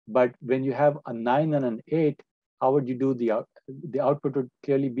 But when you have a 9 and an 8, how would you do the output would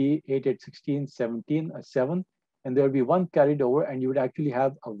clearly be 8, 8, 16, 17, a 7, and there would be 1 carried over, and you would actually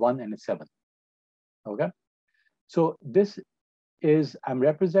have a 1 and a 7. Okay, so this is, I'm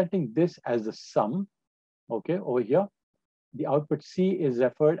representing this as the sum. Okay, over here, the output C is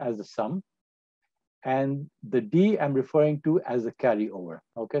referred as the sum, and the D I'm referring to as the carryover.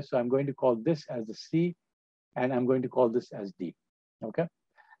 Okay, so I'm going to call this as the C, and I'm going to call this as D. Okay.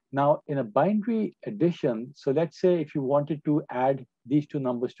 Now, in a binary addition, so let's say if you wanted to add these 2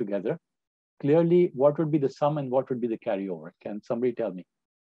 numbers together, clearly what would be the sum and what would be the carryover? Can somebody tell me?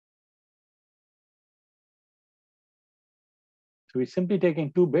 So we're simply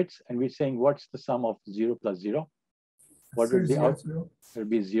taking 2 bits and we're saying what's the sum of 0 plus 0? What would the output? It would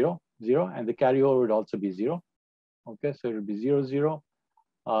be 0, 0, and the carryover would also be 0. Okay, so it will be 0, 0.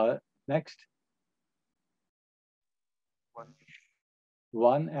 Next,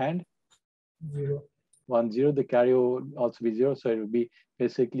 1 and 0. 1, 0. The carry will also be 0. So it will be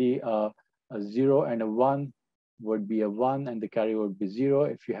basically a 0 and a 1 would be a 1, and the carry would be 0.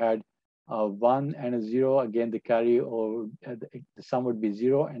 If you had a 1 and a 0, again, the carry or the sum would be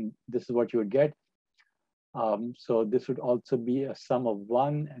 0, and this is what you would get. So this would also be a sum of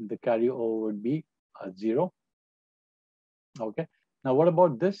 1, and the carry over would be a 0. Okay. Now, what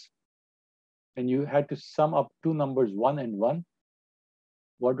about this? When you had to sum up two numbers, 1 and 1,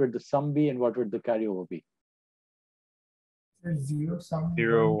 what would the sum be and what would the carryover be? 0 sum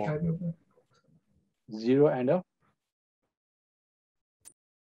 0, 1 carryover. 0 and a.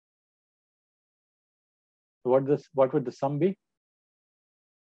 What would the sum be?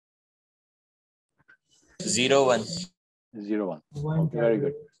 0, 1. 0, 1. Okay, very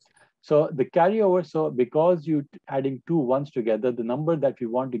good. So the carryover, so because you adding two ones together, the number that we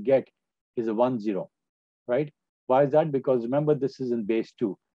want to get is a 1, 0, right? Why is that? Because remember, this is in base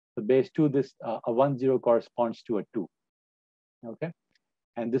 2. So base 2, this a 1, 0 corresponds to a 2. Okay,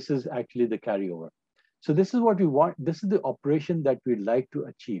 and this is actually the carryover. So this is what we want. This is the operation that we'd like to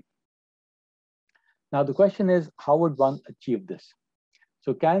achieve. Now the question is, how would one achieve this?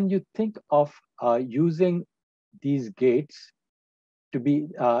 So can you think of using these gates to be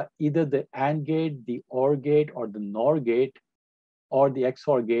either the AND gate, the OR gate, or the NOR gate, or the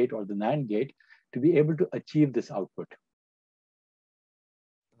XOR gate, or the NAND gate, to be able to achieve this output?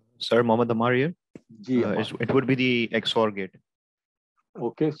 Sir, Mohammad Amar here. It would be the XOR gate.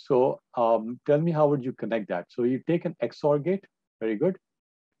 Okay, so tell me, how would you connect that? So you take an XOR gate, very good.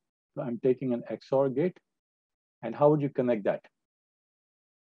 So I'm taking an XOR gate, and how would you connect that?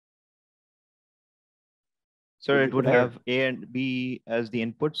 Sir, it would have A and B as the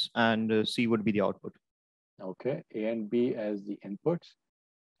inputs, and C would be the output. Okay, A and B as the inputs,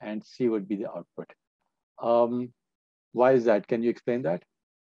 and C would be the output. Why is that? Can you explain that?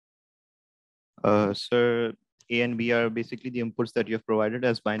 Sir, A and B are basically the inputs that you have provided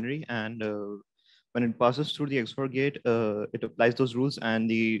as binary, and when it passes through the XOR gate, it applies those rules, and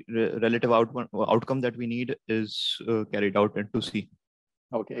the relative outcome that we need is carried out into C.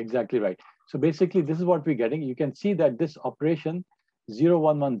 Okay, exactly right. So basically, this is what we're getting. You can see that this operation 0,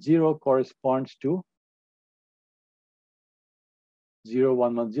 1, 1, 0 corresponds to 0,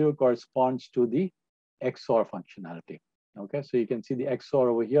 1, 1, 0 corresponds to the XOR functionality. Okay, so you can see the XOR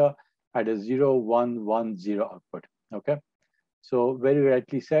over here at a 0, 1, 1, 0 output. Okay, so very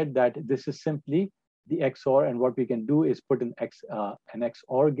rightly said that this is simply the XOR, and what we can do is put an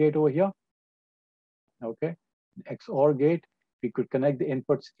XOR gate over here. Okay, the XOR gate, we could connect the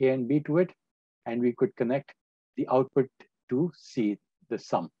inputs A and B to it, and we could connect the output to C, the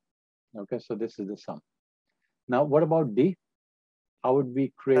sum. Okay, so this is the sum. Now, what about D? How would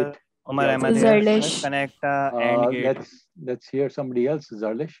we create? Let's connect AND gate. Let's hear somebody else.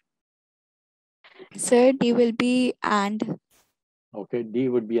 Zarlish. Sir, D will be AND. Okay, D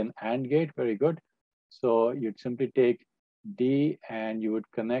would be an AND gate. Very good. So you'd simply take D and you would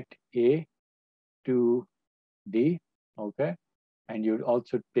connect A to D. Okay, and you'd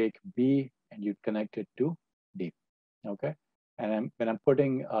also take B and you'd connect it to D. Okay, and when I'm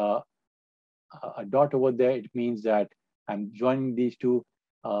putting a dot over there, it means that I'm joining these two.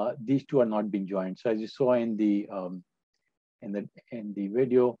 These two are not being joined. So as you saw in the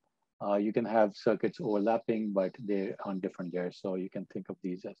video, you can have circuits overlapping, but they're on different layers. So you can think of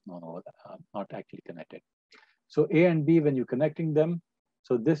these as not actually connected. So A and B, when you're connecting them,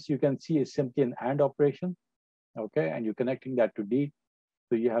 so this you can see is simply an AND operation. Okay, and you're connecting that to D.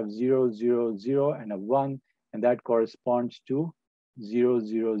 So you have 0, 0, 0, and a 1, and that corresponds to 0,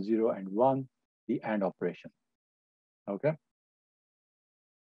 0, 0, and 1, the AND operation. Okay.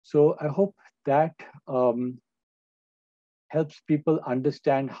 So I hope that helps people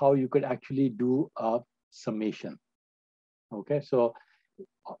understand how you could actually do a summation. Okay, so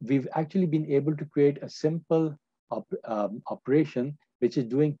we've actually been able to create a simple operation which is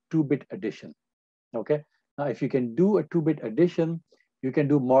doing 2-bit addition. Okay, now if you can do a 2-bit addition, you can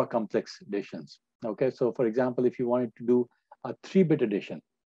do more complex additions. Okay, so for example, if you wanted to do a 3-bit addition,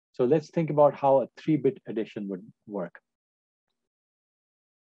 so let's think about how a 3-bit addition would work.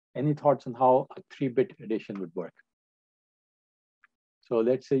 Any thoughts on how a 3-bit addition would work? So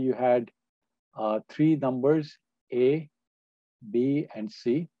let's say you had 3 numbers, A, B, and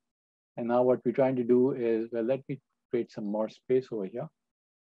C. And now what we're trying to do is, well, let me create some more space over here.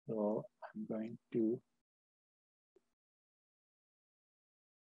 So I'm going to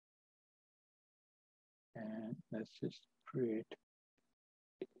and let's just create.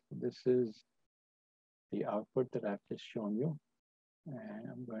 This is the output that I've just shown you. And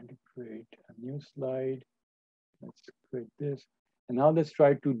I'm going to create a new slide. Let's create this. And now let's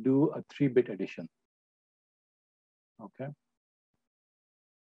try to do a 3-bit addition. Okay.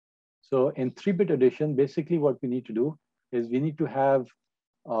 So in 3-bit addition, basically what we need to do is we need to have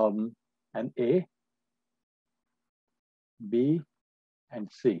an A, B, and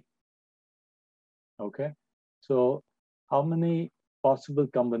C. Okay. So how many possible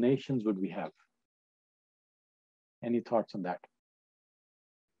combinations would we have? Any thoughts on that?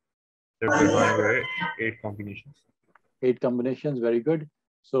 There will be 8 combinations. 8 combinations, very good.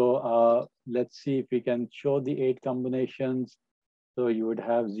 So let's see if we can show the 8 combinations. So you would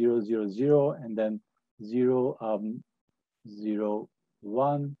have 0, 0, 0, and then 0, 0,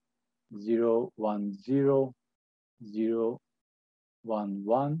 1, 0, 1, 0, 0, 1,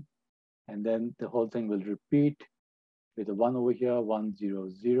 1, and then the whole thing will repeat with a 1 over here, 1, 0,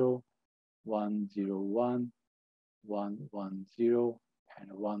 0, 1, 0, 1, 1, 1, 0,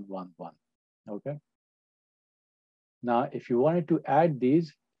 and 1, 1, 1. Okay. Now, if you wanted to add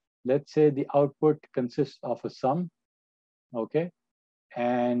these, let's say the output consists of a sum, okay,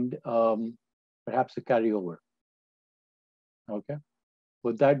 and perhaps a carryover. Okay.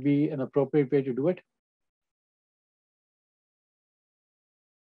 Would that be an appropriate way to do it?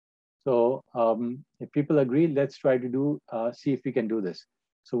 So if people agree, let's try to do, see if we can do this.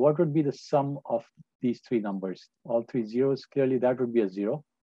 So what would be the sum of these 3 numbers? All 3 zeros, clearly that would be a 0,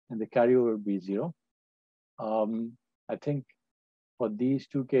 and the carryover would be 0. I think for these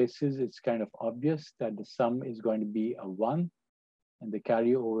 2 cases, it's kind of obvious that the sum is going to be a 1, and the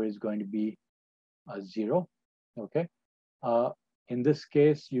carryover is going to be a 0, okay? In this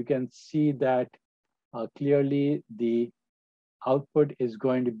case, you can see that clearly the output is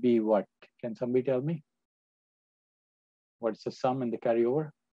going to be what? Can somebody tell me? What's the sum and the carryover?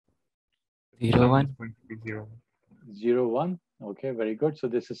 0, 1. 0, 1. Okay, very good. So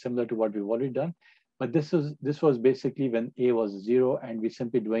this is similar to what we've already done. But this was basically when A was 0, and we're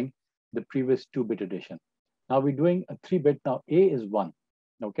simply doing the previous 2-bit addition. Now we're doing a 3-bit. Now A is 1.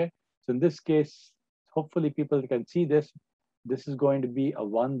 Okay. So in this case, hopefully people can see this. This is going to be a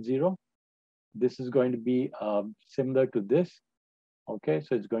 1, 0. This is going to be similar to this. Okay,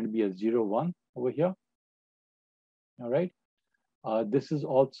 so it's going to be a 0, 1 over here. All right. This is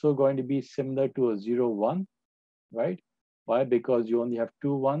also going to be similar to a 0, 1, right? Why? Because you only have 2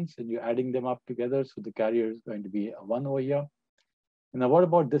 1s and you're adding them up together. So the carrier is going to be a 1 over here. And now what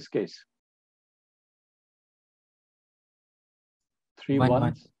about this case? 3 1, 1s.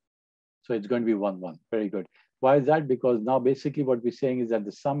 1. So it's going to be 1, 1. Very good. Why is that? Because now basically what we're saying is that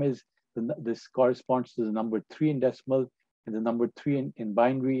the sum is, this corresponds to the number 3 in decimal, and the number 3 in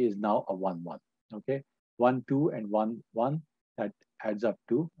binary is now a 1, 1. Okay. 1, 2, and 1, 1. That adds up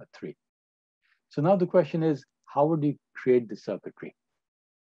to a 3. So now the question is, how would you create the circuitry?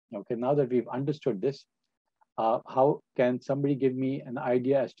 Okay, now that we've understood this, how can somebody give me an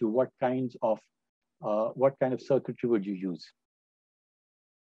idea as to what kind of circuitry would you use?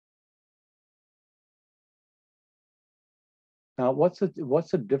 Now, what's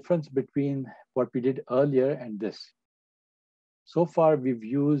the difference between what we did earlier and this? So far, we've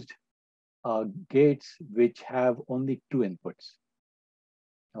used gates which have only 2 inputs.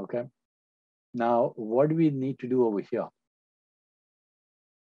 Okay. Now, what do we need to do over here?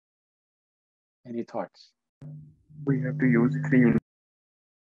 Any thoughts? We have to use 3.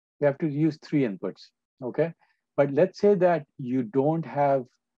 We have to use 3 inputs. Okay. But let's say that you don't have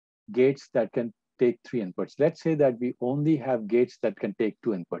gates that can take 3 inputs. Let's say that we only have gates that can take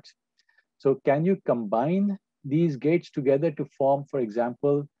 2 inputs. So can you combine these gates together to form, for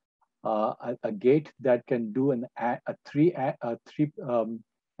example, a gate that can do an AND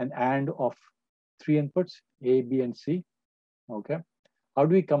of 3 inputs, A, B, and C? Okay. How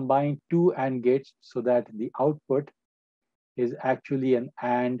do we combine 2 AND gates so that the output is actually an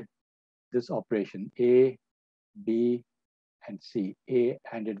AND this operation, A, B, and C. A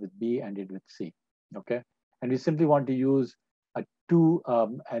ANDed with B, ANDed with C. Okay. And we simply want to use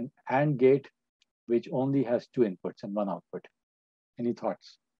an AND gate which only has 2 inputs and 1 output. Any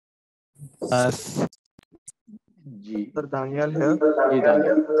thoughts? G. Sir, Daniel here. G.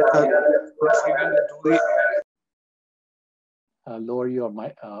 Daniel. What we will do is Lower your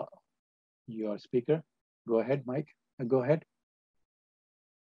mic, your speaker. Go ahead, Mike. Go ahead.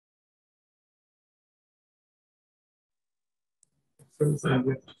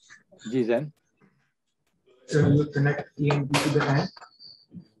 G. Zen. So you connect A and B to the AND,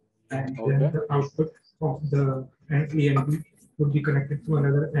 and Okay. then the output of the AND A and B would be connected to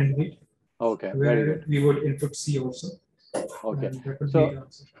another AND gate. Okay, where very good. we would input C also. Okay, And that would be so the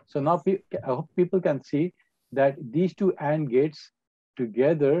answer. now I hope people can see that these two AND gates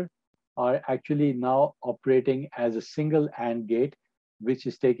together are actually now operating as a single AND gate, which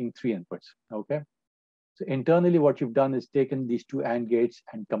is taking 3 inputs. Okay, so internally what you've done is taken these two AND gates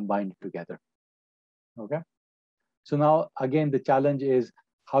and combined together. Okay, so now again the challenge is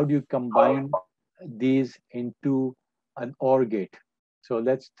how do you combine these into an OR gate? So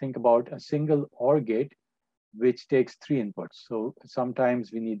let's think about a single OR gate which takes 3 inputs. So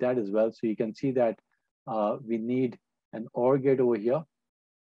sometimes we need that as well. So you can see that we need an OR gate over here,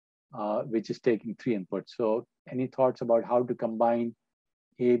 which is taking 3 inputs. So any thoughts about how to combine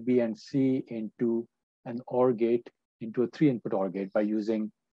A, B, and C into an OR gate, into a 3-input OR gate by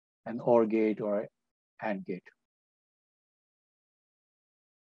using an OR gate or AND gate?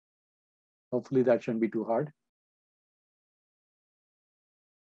 Hopefully that shouldn't be too hard.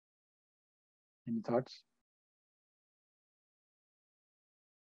 Any thoughts?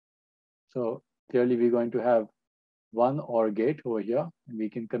 So clearly we're going to have one OR gate over here, and we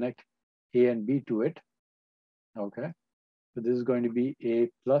can connect A and B to it. Okay, so this is going to be A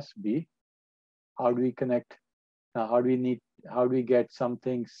plus B. How do we connect? Now, how do we get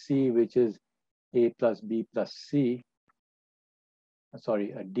something C, which is A plus B plus C?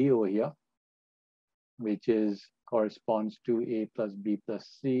 Sorry, a D over here, which is corresponds to A plus B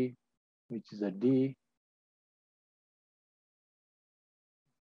plus C, which is a D.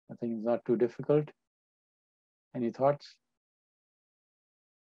 I think it's not too difficult. Any thoughts?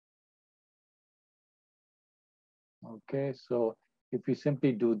 Okay, so if we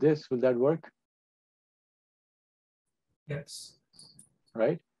simply do this, will that work? Yes.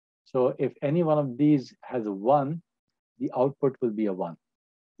 Right? So if any one of these has a 1, the output will be a 1.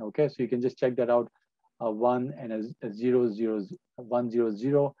 Okay, so you can just check that out. A 1 and a 0, 0, 1, 0,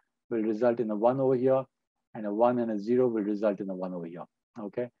 0 will result in a 1 over here, and a 1 and a 0 will result in a 1 over here.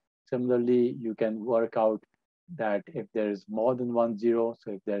 Okay, similarly, you can work out that if there is more than 1, 0,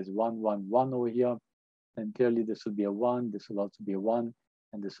 so if there's 1, 1, 1 over here, then clearly this will be a 1, this will also be a 1,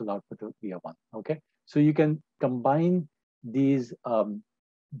 and this will output will be a 1. Okay, so you can combine these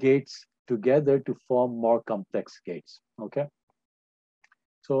gates together to form more complex gates. Okay,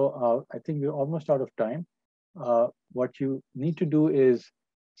 so I think we're almost out of time. What you need to do is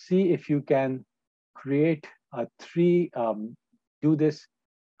see if you can create do this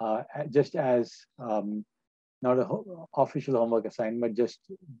just as not an official homework assignment,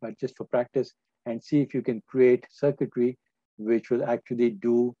 but just for practice, and see if you can create circuitry which will actually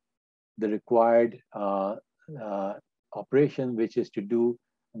do the required operation, which is to do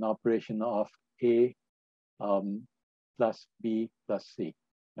an operation of A plus B plus C.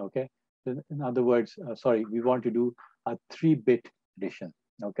 Okay. In other words, sorry, we want to do a 3-bit addition.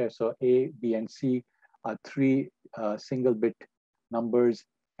 Okay. So A, B, and C are 3 single-bit numbers,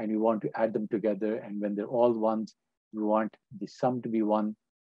 and we want to add them together. And when they're all ones, we want the sum to be 1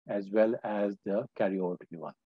 as well as the carryover to be 1.